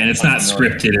 Yeah, and it's not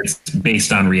scripted. It's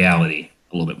based on reality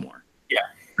a little bit more. Yeah.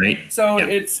 Right? So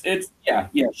it's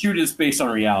shoot is based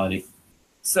on reality.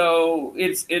 So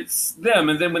it's them.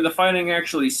 And then when the fighting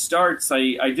actually starts,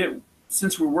 I did,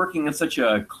 since we're working in such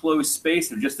a closed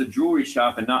space of just a jewelry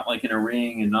shop and not like in a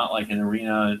ring and not like an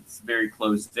arena, it's very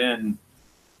closed in.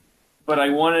 But I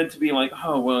wanted to be like,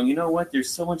 oh, well, you know what? There's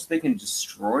so much they can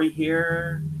destroy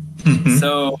here.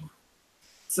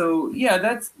 So yeah,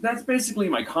 that's basically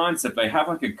my concept. I have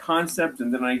like a concept,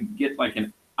 and then I get like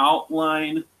an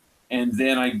outline, and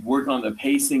then I work on the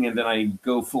pacing, and then I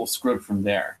go full script from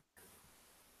there.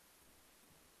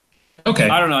 Okay,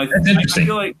 I don't know. that's I interesting.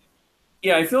 feel like,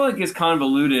 yeah, I feel like it's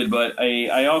convoluted, but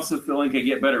I also feel like I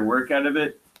get better work out of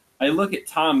it. I look at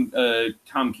Tom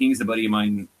King's a buddy of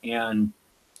mine, and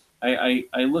I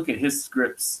look at his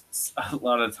scripts a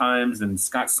lot of times, and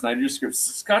Scott Snyder's scripts.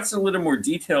 Scott's a little more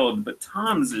detailed, but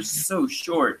Tom's is so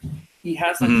short. He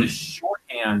has like this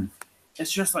shorthand.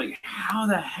 It's just like, how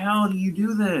the hell do you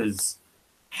do this?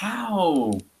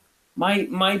 How?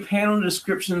 My panel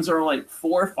descriptions are like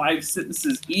 4 or 5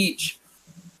 sentences each,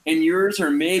 and yours are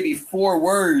maybe 4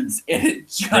 words, and it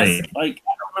just like,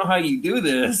 I don't know how you do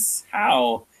this.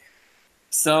 How?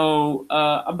 So,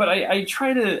 but I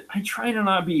try to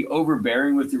not be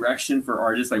overbearing with direction for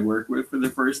artists I work with for the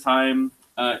first time.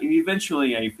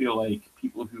 Eventually, I feel like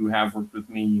people who have worked with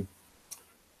me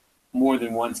more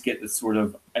than once get this sort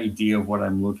of idea of what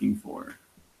I'm looking for.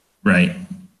 Right.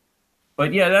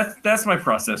 But yeah, that's my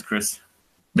process, Chris.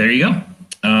 There you go.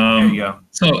 There you go.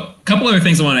 So a couple other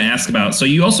things I want to ask about. So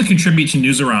you also contribute to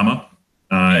Newsarama.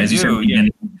 As you said, yeah.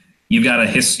 You've got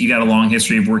a long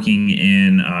history of working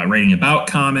in writing about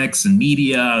comics and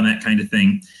media and that kind of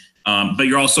thing. But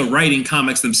you're also writing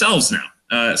comics themselves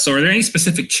now. So are there any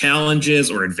specific challenges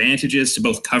or advantages to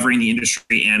both covering the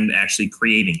industry and actually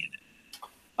creating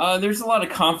it? There's a lot of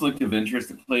conflict of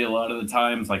interest at play a lot of the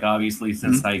times. Like, obviously,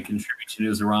 since I contribute to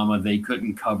Newsarama, they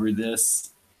couldn't cover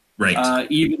this. Right.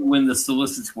 Even when the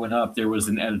solicits went up, there was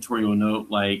an editorial note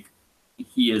like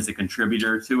he is a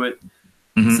contributor to it.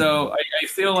 So I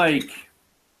feel like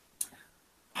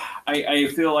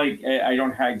I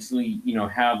don't actually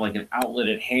have like an outlet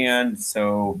at hand.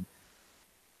 So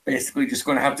basically, just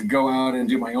going to have to go out and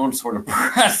do my own sort of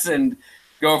press and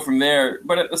go from there.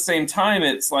 But at the same time,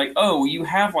 it's like, oh, you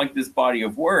have like this body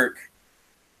of work.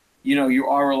 You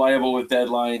are reliable with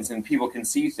deadlines, and people can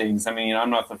see things. I mean, I'm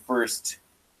not the first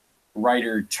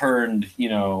writer turned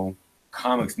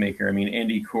comics maker. I mean,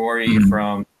 Andy Corey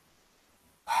from,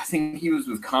 I think he was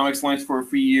with Comics Lines for a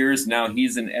few years. Now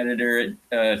he's an editor.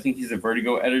 I think he's a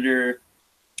Vertigo editor.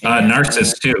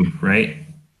 Narcissus too, right?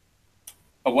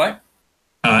 A what?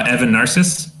 Evan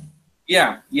Narcissus?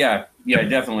 Yeah,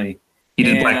 definitely. He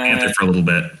did Black Panther for a little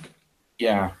bit.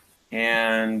 Yeah.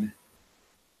 And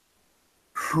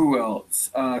who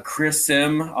else? Chris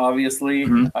Sim, obviously.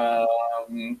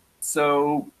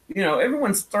 So,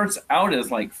 everyone starts out as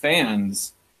like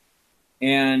fans.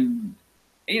 And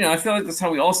I feel like that's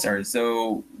how we all started.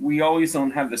 So we always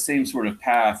don't have the same sort of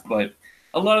path, but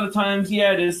a lot of the times,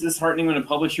 yeah, it is disheartening when a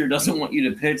publisher doesn't want you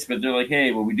to pitch, but they're like,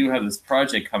 hey, well, we do have this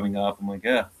project coming up. I'm like,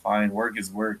 yeah, fine, work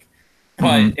is work.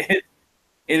 But it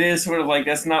is sort of like,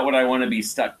 that's not what I want to be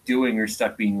stuck doing or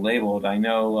stuck being labeled. I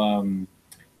know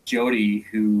Jody,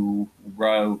 who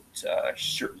wrote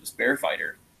Shirtless Bear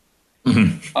Fighter,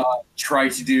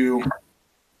 tried to do,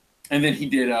 and then he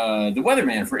did The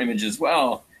Weatherman for Image as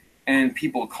well. And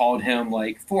people called him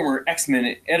like former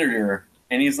X-Men editor.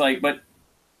 And he's like, but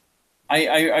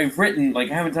I've written, like,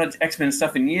 I haven't touched X-Men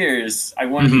stuff in years. I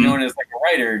want to be known as like a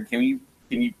writer. Can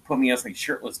you put me as like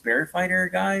Shirtless Bear Fighter,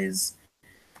 guys?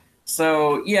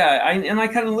 So yeah, I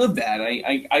kind of live that.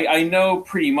 I know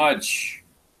pretty much,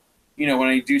 when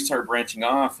I do start branching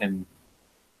off and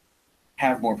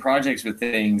have more projects with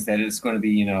things, that it's going to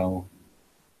be,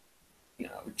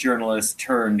 journalist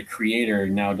turned creator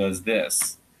now does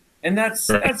this. And that's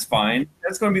fine.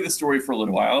 That's going to be the story for a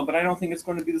little while, but I don't think it's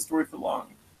going to be the story for long.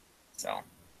 So,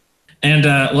 and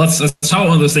let's talk about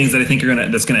one of those things that I think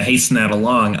that's gonna hasten that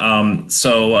along.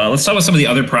 So let's talk about some of the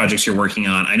other projects you're working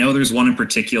on. I know there's one in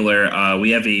particular. We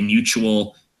have a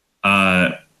mutual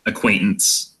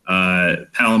acquaintance, pal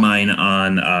of mine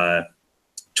on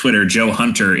Twitter. Joe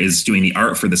Hunter is doing the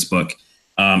art for this book.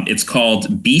 It's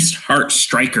called Beast Heart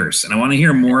Strikers, and I want to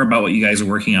hear more about what you guys are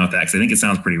working on with that, because I think it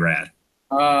sounds pretty rad.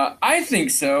 I think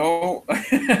so.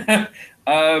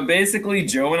 Basically,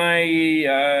 Joe and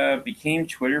I became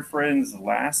Twitter friends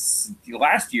last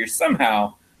year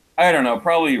somehow. I don't know,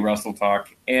 probably Russell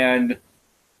Talk, and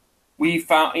we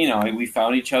found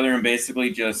each other and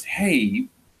basically just, hey, you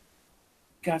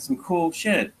got some cool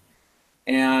shit,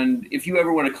 and if you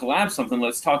ever want to collab something,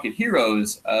 let's talk at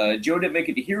Heroes. Joe didn't make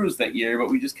it to Heroes that year, but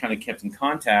we just kind of kept in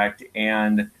contact,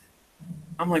 and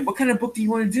I'm like, what kind of book do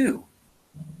you want to do?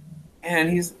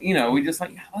 And he's, we just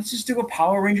like, let's just do a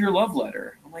Power Ranger love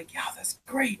letter. I'm like, yeah, that's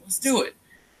great. Let's do it.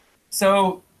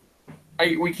 So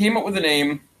we came up with a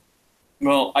name.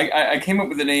 Well, I came up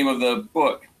with the name of the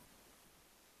book.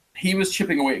 He was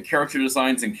chipping away at character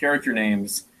designs and character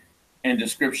names and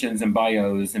descriptions and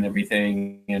bios and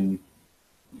everything. And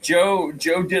Joe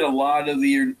did a lot of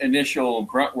the initial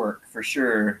grunt work for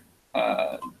sure.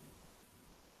 Grunt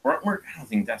work? I don't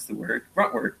think that's the word.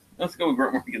 Grunt work. Let's go with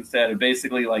grunt work instead. Of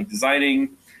basically like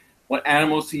designing what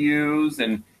animals to use,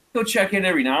 and he'll check in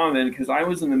every now and then because I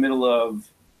was in the middle of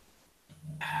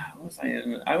what was I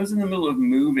in? I was in the middle of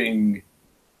moving.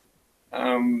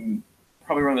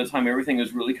 Probably around the time everything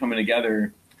was really coming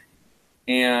together,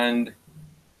 and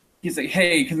he's like,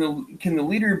 "Hey, can the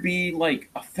leader be like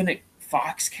a Fennec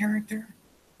Fox character?"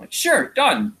 I'm like, sure,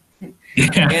 done.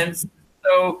 Yeah. And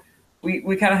so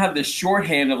we kind of have this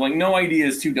shorthand of like, no idea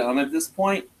is too dumb at this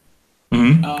point.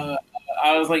 Mhm.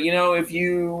 I was like, if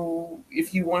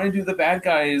you want to do the bad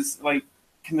guys, like,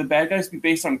 can the bad guys be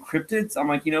based on cryptids? I'm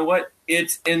like, you know what?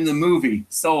 It's in the movie.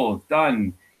 Sold.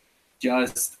 Done.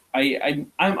 Just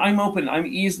I'm open. I'm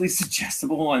easily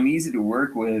suggestible. I'm easy to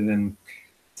work with, and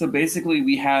so basically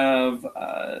we have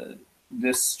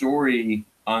this story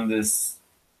on this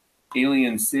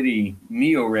alien city,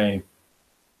 Neo-Ray,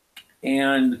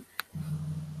 and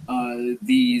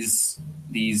these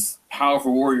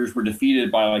powerful warriors were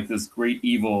defeated by like this great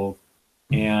evil,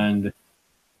 and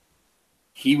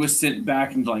he was sent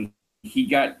back and like he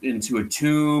got into a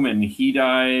tomb and he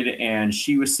died, and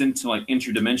she was sent to like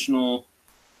interdimensional,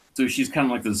 so she's kind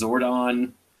of like the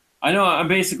Zordon. I know I'm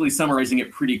basically summarizing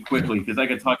it pretty quickly because I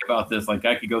could talk about this like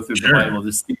I could go through the Bible,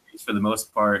 this series for the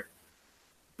most part,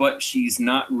 but she's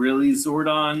not really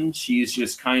Zordon. She's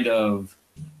just kind of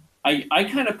I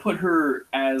kind of put her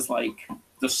as like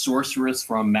the sorceress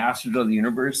from Masters of the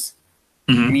Universe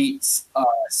meets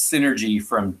Synergy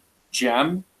from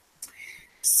Gem.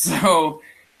 So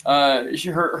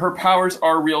her powers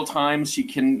are real time. She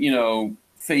can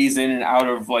phase in and out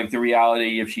of like the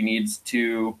reality if she needs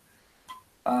to.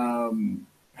 Her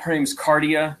name's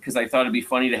Cardia because I thought it'd be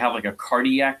funny to have like a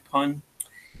cardiac pun.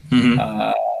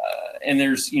 And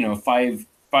there's five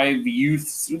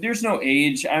youths. There's no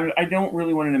age. I don't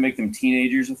really want to make them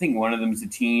teenagers. I think one of them is a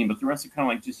teen, but the rest are kind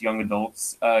of like just young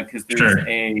adults. Because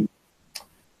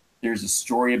there's a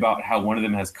story about how one of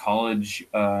them has college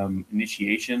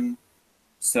initiation.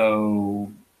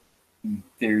 So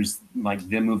there's like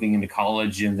them moving into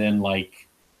college, and then like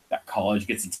that college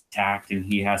gets attacked, and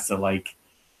he has to like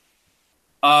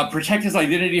protect his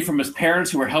identity from his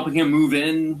parents who are helping him move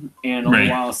in, and all the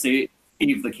while save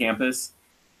the campus.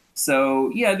 So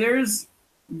yeah, there was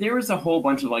a whole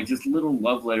bunch of like just little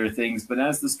love letter things, but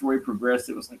as the story progressed,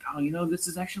 it was like, this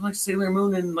is actually like Sailor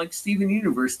Moon and like Steven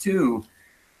Universe too.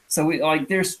 So we like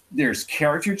there's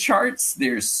character charts,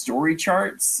 there's story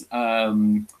charts.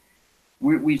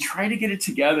 We try to get it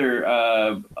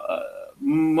together.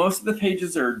 Most of the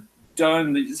pages are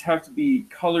done; they just have to be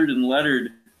colored and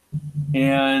lettered.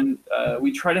 And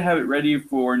we tried to have it ready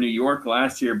for New York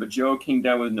last year, but Joe came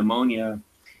down with pneumonia,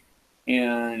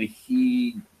 and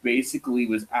he basically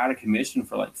was out of commission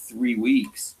for like 3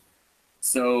 weeks.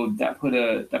 So that put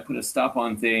a stop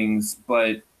on things.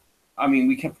 But I mean,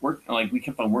 we kept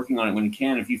on working on it when we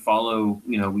can. If you follow,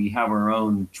 we have our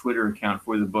own Twitter account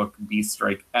for the book,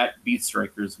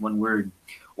 @BeastStrikers, one word,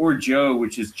 or Joe,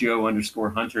 which is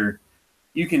Joe_Hunter.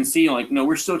 You can see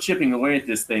we're still chipping away at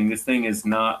this thing. This thing is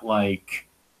not like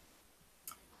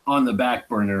on the back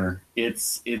burner.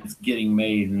 It's getting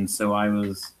made. And so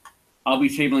I'll be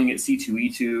tabling at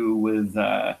C2E2 with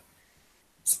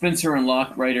Spencer and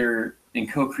Locke writer and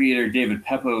co-creator David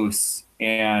Pepos.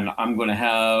 And I'm going to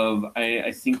have,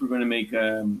 I think we're going to make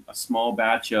a small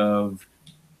batch of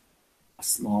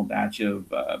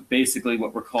basically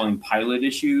what we're calling pilot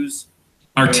issues.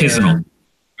 Artisanal,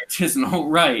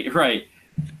 right.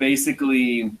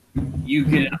 Basically, you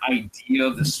get an idea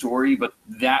of the story, but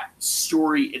that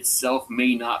story itself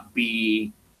may not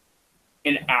be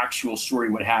an actual story.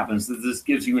 What happens? This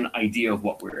gives you an idea of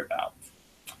what we're about.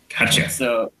 Gotcha.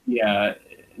 So yeah,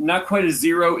 not quite a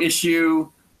 0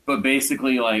 issue, but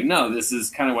basically no, this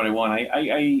is kind of what I want.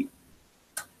 I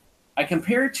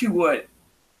compare it to what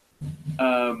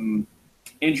Andrew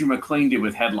McLean did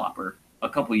with Headlopper a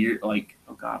couple years, like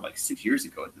 6 years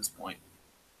ago at this point,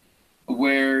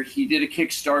 where he did a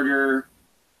Kickstarter,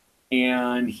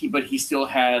 and he still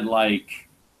had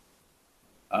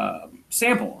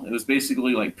sample. It was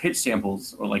basically like pitch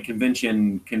samples or like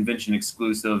convention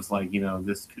exclusives.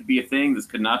 This could be a thing, this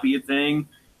could not be a thing.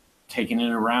 Taking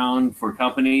it around for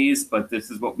companies, but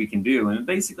this is what we can do. And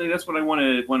basically, that's what I want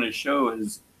to show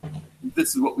is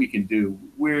this is what we can do.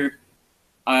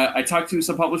 I talked to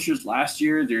some publishers last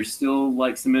year. There's still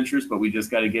some interest, but we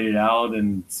just got to get it out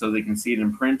and so they can see it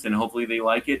in print and hopefully they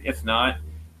like it. If not,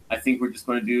 I think we're just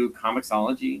going to do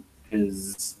Comixology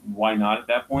because why not at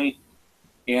that point?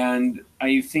 And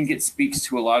I think it speaks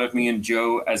to a lot of me and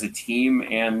Joe as a team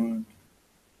and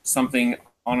something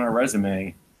on our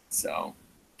resume. So,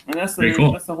 and that's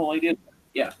cool. That's the whole idea.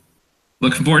 Yeah.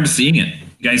 Looking forward to seeing it.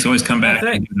 You guys always come back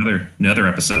and do another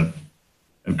episode.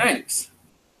 Thanks.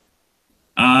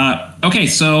 Okay,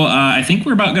 so I think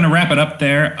we're about going to wrap it up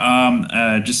there.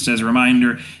 Just as a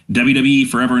reminder, WWE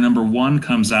Forever #1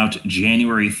 comes out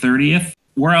January 30th.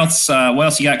 Where else? What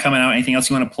else you got coming out? Anything else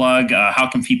you want to plug? How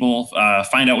can people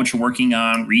find out what you're working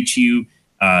on, reach you,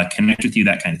 connect with you,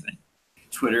 that kind of thing?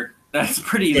 Twitter. That's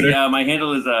pretty easy. My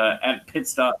handle is at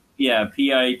pitstop. Yeah,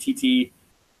 PITTSED_OFF.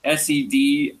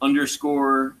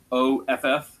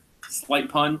 Slight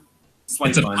pun.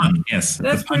 It's a pun. Yes,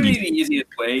 that's probably the easiest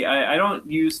way. I don't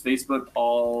use Facebook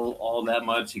all that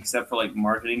much except for like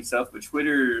marketing stuff, but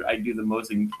Twitter I do the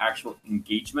most actual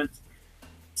engagement.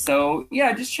 So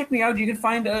yeah, just check me out. You can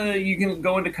find you can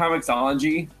go into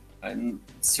Comixology and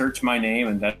search my name,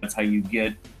 and that's how you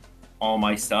get all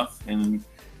my stuff. And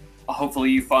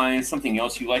hopefully you find something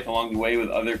else you like along the way with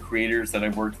other creators that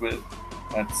I've worked with.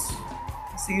 That's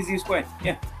the easiest way.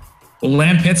 Yeah. Well,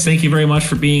 Lan Pitts, thank you very much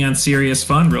for being on Serious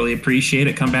Fun. Really appreciate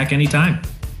it. Come back anytime.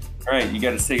 All right, you got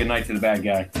to say goodnight to the bad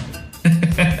guy.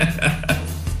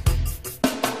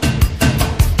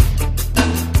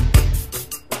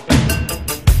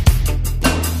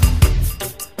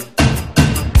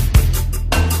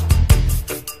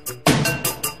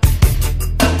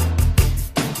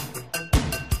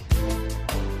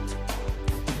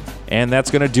 And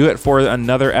that's going to do it for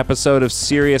another episode of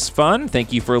Serious Fun.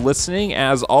 Thank you for listening.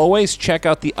 As always, check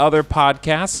out the other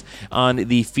podcasts on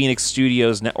the Phoenix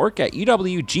Studios Network at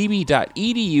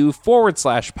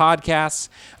uwgb.edu/podcasts.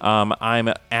 I'm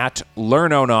at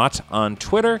LearnoNaut on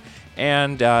Twitter.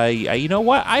 And you know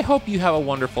what? I hope you have a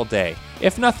wonderful day.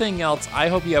 If nothing else, I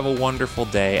hope you have a wonderful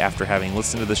day after having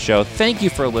listened to the show. Thank you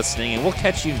for listening, and we'll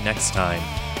catch you next time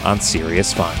on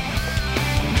Serious Fun.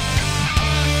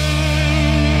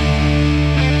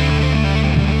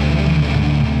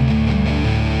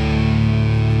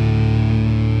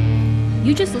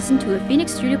 You just listened to a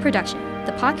Phoenix Studio production,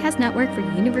 the podcast network for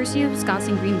the University of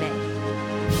Wisconsin-Green Bay.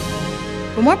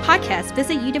 For more podcasts,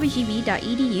 visit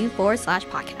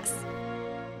uwgb.edu/podcasts.